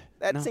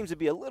 that seems to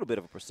be a little bit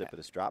of a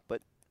precipitous drop,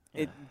 but.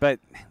 But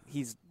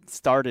he's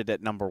started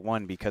at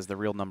 #1 because the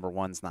real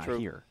 #1's not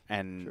here,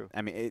 and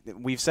I mean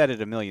we've said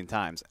it a million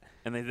times.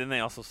 And then they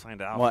also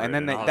signed out. Well, and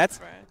then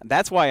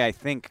that's why I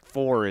think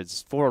four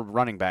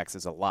running backs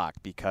is a lock,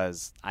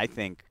 because I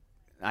think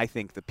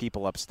the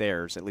people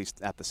upstairs, at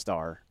least at the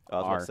Star,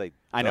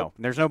 I know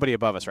there's nobody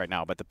above us right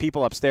now, but the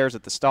people upstairs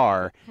at the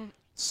Star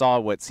saw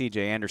what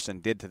C.J. Anderson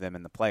did to them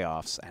in the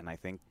playoffs, and I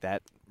think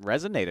that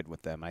resonated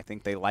with them. I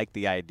think they like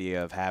the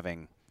idea of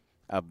having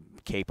a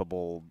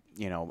capable,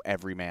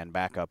 everyman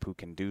backup who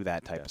can do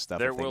that type of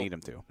stuff if they need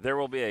him to. There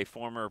will be a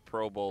former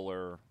Pro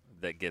Bowler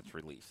that gets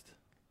released.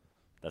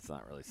 That's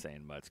not really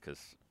saying much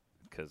because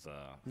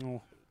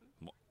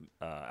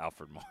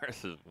Alfred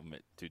Morris is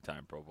a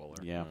 2-time Pro Bowler.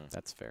 Yeah,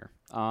 that's fair.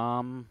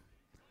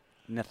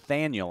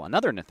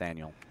 another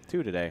Nathaniel,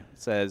 too, today,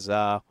 says,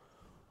 where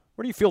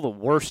do you feel the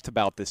worst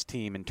about this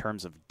team in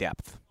terms of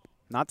depth?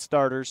 Not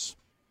starters,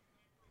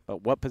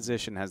 but what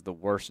position has the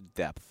worst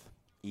depth?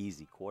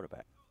 Easy,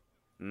 quarterback.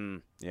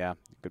 Yeah,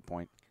 good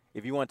point.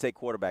 If you want to take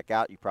quarterback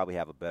out, you probably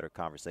have a better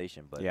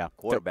conversation. But yeah,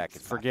 quarterback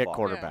is forget by far.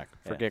 quarterback.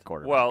 Yeah. Forget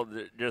quarterback. Well,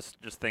 just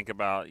think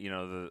about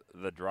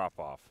the drop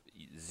off.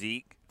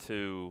 Zeke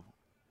to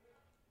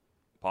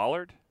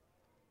Pollard,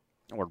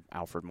 or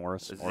Alfred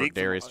Morris, or Zeke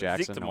Darius to,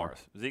 Jackson.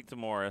 Zeke to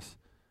Morris.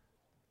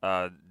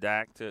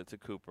 Dak to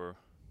Cooper.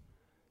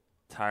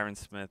 Tyron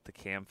Smith to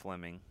Cam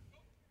Fleming.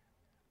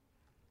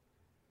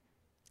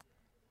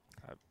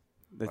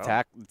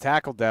 The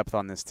tackle depth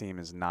on this team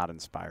is not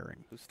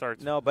inspiring. Who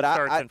starts? No, but who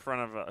starts in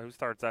front of? Who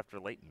starts after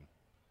Leighton?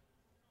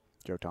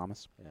 Joe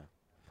Thomas. Yeah,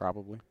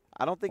 probably.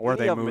 I don't think or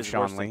any they of them move is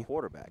Sean worse Lee. than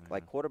quarterback.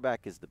 Like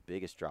quarterback is the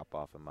biggest drop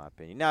off in my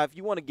opinion. Now, if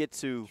you want to get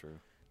to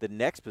the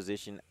next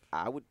position,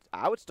 I would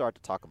start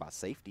to talk about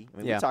safety. I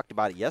mean, we talked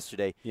about it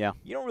yesterday. Yeah,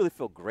 you don't really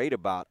feel great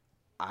about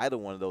either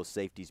one of those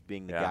safeties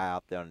being the guy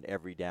out there on an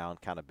every down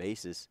kind of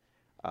basis,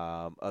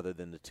 other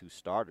than the two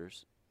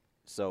starters.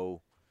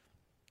 So,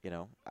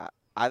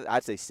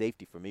 I'd say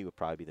safety for me would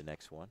probably be the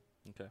next one.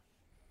 Okay.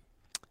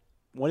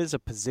 What is a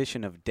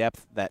position of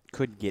depth that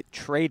could get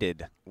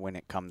traded when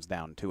it comes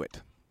down to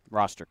it?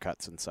 Roster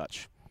cuts and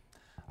such.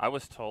 I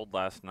was told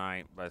last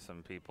night by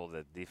some people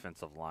that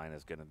defensive line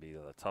is going to be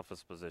the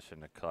toughest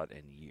position to cut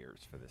in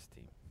years for this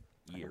team.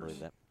 Years. I believe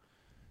that.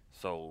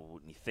 So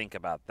when you think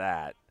about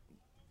that,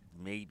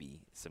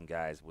 maybe some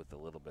guys with a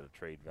little bit of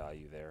trade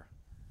value there.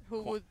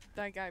 Who would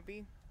that guy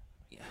be?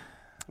 Yeah.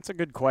 That's a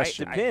good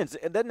question. Depends.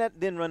 And doesn't that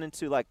then run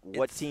into like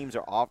what teams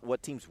are off,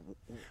 what teams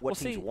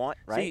want,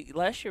 right? See,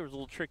 last year was a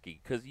little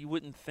tricky because you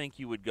wouldn't think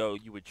you would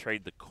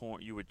trade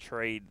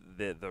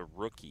the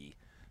rookie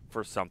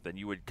for something.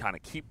 You would kind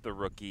of keep the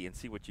rookie and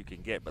see what you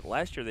can get. But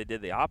last year they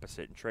did the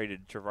opposite and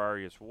traded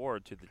Travarius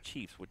Ward to the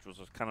Chiefs, which was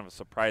kind of a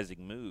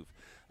surprising move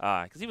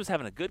because he was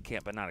having a good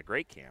camp but not a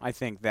great camp. I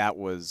think that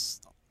was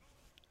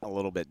a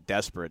little bit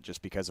desperate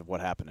just because of what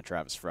happened to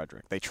Travis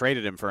Frederick. They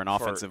traded him for an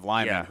offensive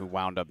lineman who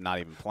wound up not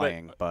even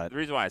playing. But the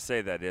reason why I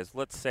say that is,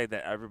 let's say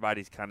that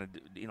everybody's kind of,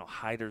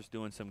 Hyder's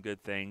doing some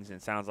good things,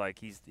 and it sounds like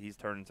he's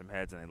turning some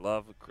heads, and they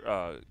love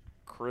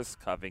Chris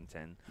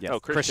Covington. Yes, no,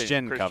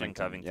 Christian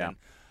Covington.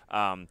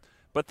 Yeah.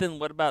 But then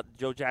what about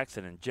Joe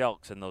Jackson and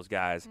Jelks and those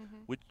guys?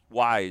 Mm-hmm.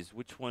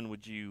 Which one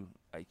would you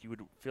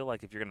would feel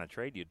like if you're going to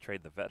trade, you'd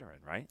trade the veteran,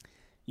 right?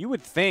 You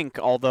would think,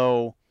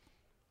 although,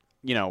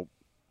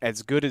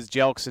 as good as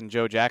Jelks and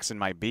Joe Jackson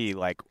might be,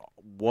 like,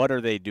 what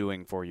are they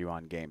doing for you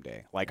on game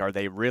day? Like, are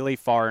they really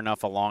far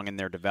enough along in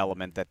their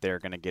development that they're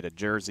going to get a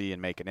jersey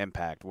and make an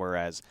impact?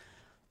 Whereas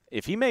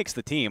if he makes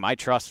the team, I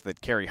trust that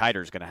Kerry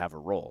Hyder's going to have a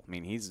role. I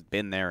mean, he's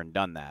been there and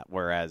done that,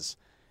 whereas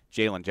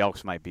Jalen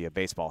Jelks might be a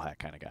baseball hat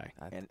kind of guy.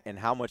 And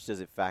how much does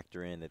it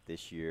factor in that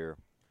this year,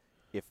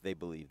 if they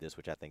believe this,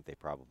 which I think they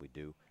probably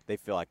do, they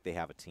feel like they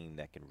have a team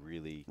that can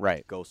really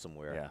go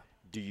somewhere? Yeah.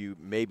 Do you,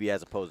 maybe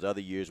as opposed to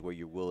other years where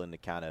you're willing to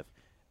kind of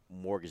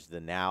mortgage the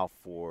now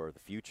for the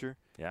future.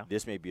 Yeah.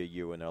 This may be a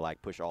year when they're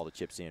like push all the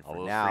chips in all for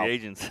those now. Free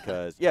agents.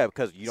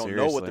 because you don't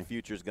know what the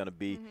future is going to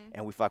be,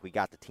 and we feel like we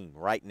got the team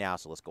right now,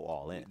 so let's go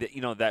all in.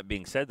 That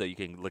being said, though, you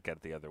can look at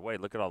it the other way.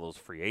 Look at all those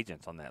free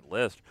agents on that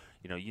list.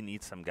 You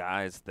need some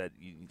guys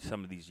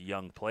some of these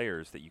young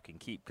players that you can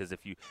keep, because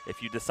if you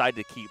decide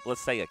to keep,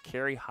 let's say, a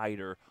Kerry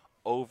Hyder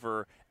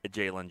over a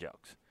Jalen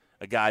Jelks,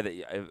 a guy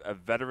a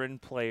veteran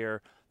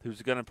player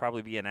who's going to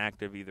probably be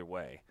inactive either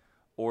way.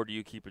 Or do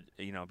you keep it,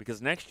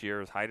 because next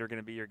year, is Hyder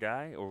going to be your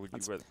guy? Or would you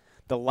rather?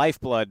 The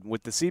lifeblood,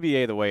 with the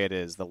CBA the way it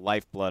is, the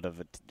lifeblood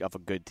of a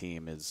good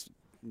team is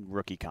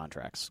rookie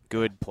contracts.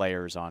 Good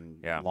players on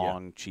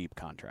long, cheap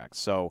contracts.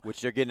 So,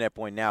 which they're getting at a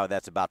point now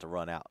that's about to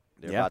run out.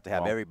 They're about to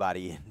have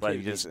everybody in. But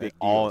you just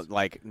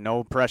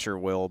no pressure,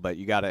 Will, but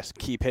you got to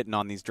keep hitting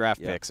on these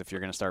draft picks if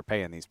you're going to start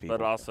paying these people.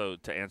 But also,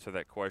 to answer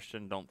that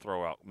question, don't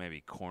throw out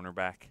maybe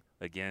cornerback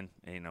again.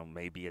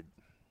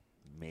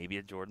 Maybe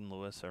a Jordan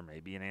Lewis or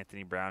maybe an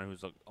Anthony Brown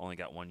who's only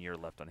got 1 year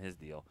left on his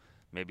deal.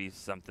 Maybe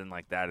something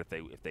like that if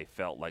they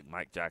felt like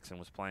Mike Jackson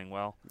was playing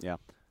well. Yeah.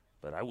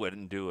 But I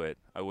wouldn't do it.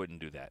 I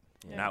wouldn't do that.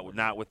 Yeah.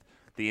 Not with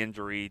the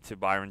injury to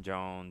Byron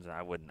Jones.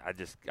 I wouldn't.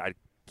 I'd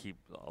keep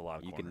a lot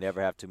of corners. You can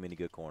never have too many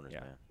good corners,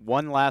 man.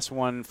 One last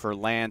one for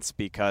Lance,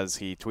 because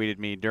he tweeted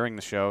me during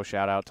the show.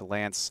 Shout out to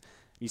Lance.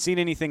 You seen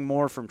anything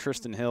more from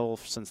Tristan Hill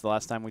since the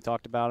last time we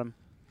talked about him?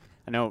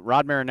 I know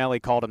Rod Marinelli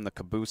called him the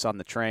caboose on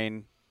the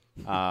train.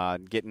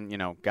 Got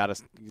to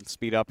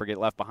speed up or get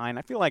left behind.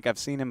 I feel like I've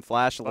seen him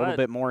flash a little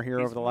bit more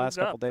here over the last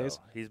couple days.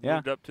 He's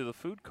moved up to the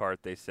food cart,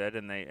 they said,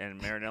 and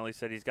Marinelli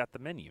said he's got the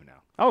menu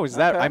now. Oh, is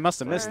that? I must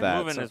have missed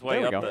that. Moving his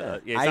way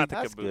up. He's not the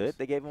caboose. Good.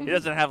 They gave him. He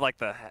doesn't have like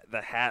the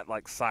hat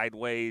like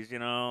sideways,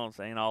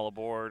 saying all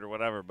aboard or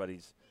whatever, but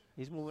he's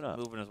moving up.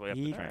 Moving his way up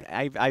the train.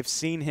 I've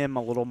seen him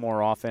a little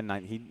more often.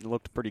 He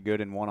looked pretty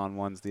good in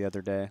one-on-ones the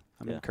other day.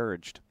 I'm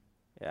encouraged.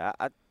 Yeah,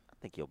 I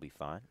think he'll be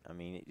fine. I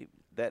mean,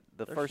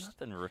 There's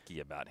nothing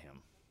rookie about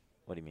him.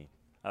 What do you mean?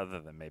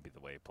 Other than maybe the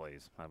way he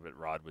plays. I bet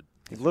Rod would.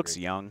 He looks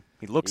young.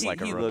 He looks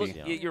like a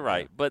rookie. You're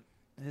right, but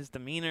his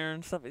demeanor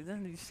and stuff,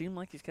 doesn't he seem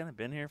like he's kind of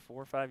been here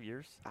 4 or 5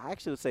 years? I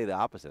actually would say the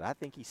opposite. I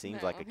think he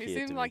seems like a kid. He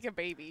seems to like me. a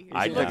baby.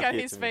 I You look at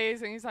his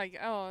face and he's like,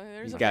 oh,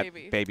 there's He's a got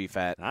baby. baby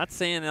fat. Not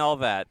saying all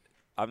that.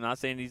 I'm not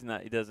saying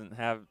he doesn't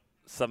have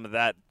some of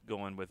that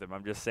going with him.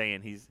 I'm just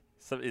saying his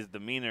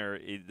demeanor,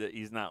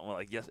 he's not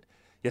like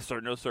yes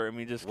sir, no sir. I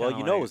mean, just well,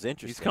 you know, it was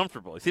interesting. He's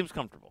comfortable. He seems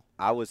comfortable.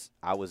 I was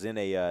in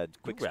a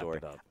quick You wrap story.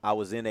 it up. I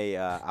was in a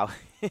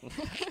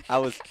I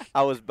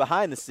was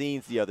behind the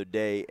scenes the other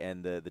day,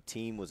 and the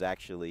team was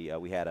actually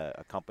we had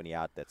a company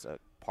out that's a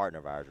partner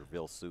of ours,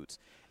 Reveal Suits,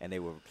 and they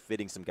were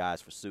fitting some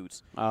guys for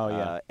suits. Oh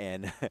yeah.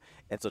 And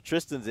so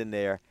Tristan's in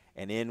there,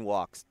 and in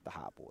walks the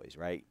Hot Boys,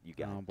 right? You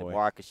got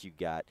DeMarcus, you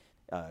got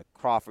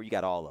Crawford, you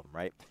got all of them,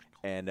 right?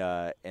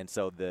 And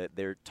so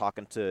they're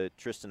talking to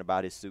Tristan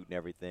about his suit and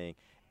everything.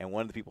 And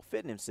one of the people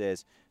fitting him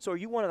says, "So are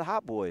you one of the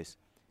Hot Boys?"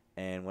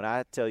 And when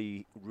I tell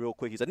you real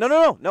quick, he's like,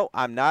 No,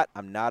 I'm not.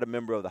 I'm not a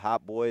member of the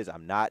Hot Boys.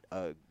 I'm not.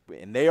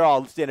 And they're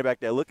all standing back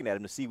there looking at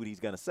him to see what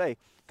he's going to say,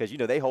 because, you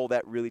know, they hold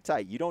that really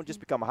tight. You don't just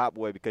become a Hot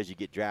Boy because you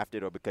get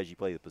drafted or because you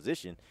play the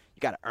position. You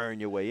got to earn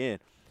your way in.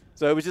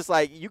 So it was just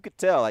like, you could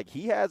tell, like,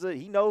 he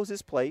knows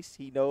his place.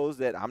 He knows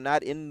that I'm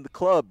not in the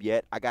club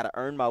yet. I got to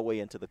earn my way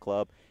into the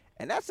club.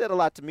 And that said a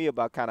lot to me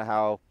about kind of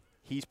how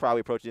he's probably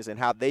approaching this and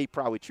how they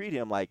probably treat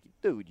him. Like,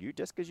 dude,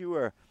 just because you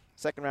were a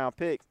second-round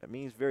pick, that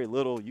means very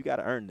little. You got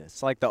to earn this.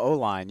 It's like the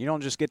O-line. You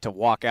don't just get to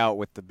walk out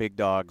with the big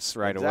dogs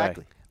right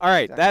Exactly. away. All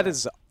right, Exactly. that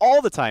is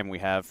all the time we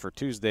have for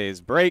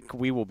Tuesday's break.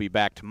 We will be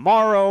back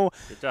tomorrow.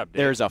 Good job, Dave.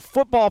 There's a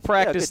football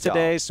practice good job,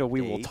 today, so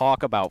we will Dave.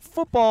 talk about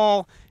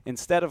football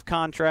instead of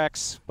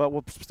contracts, but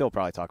we'll still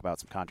probably talk about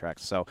some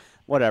contracts. So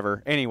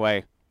whatever.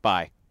 Anyway,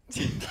 bye.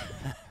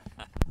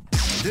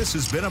 This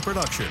has been a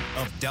production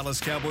of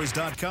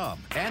DallasCowboys.com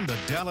and the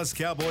Dallas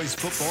Cowboys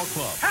Football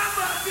Club. How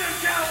about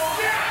this, Cowboys?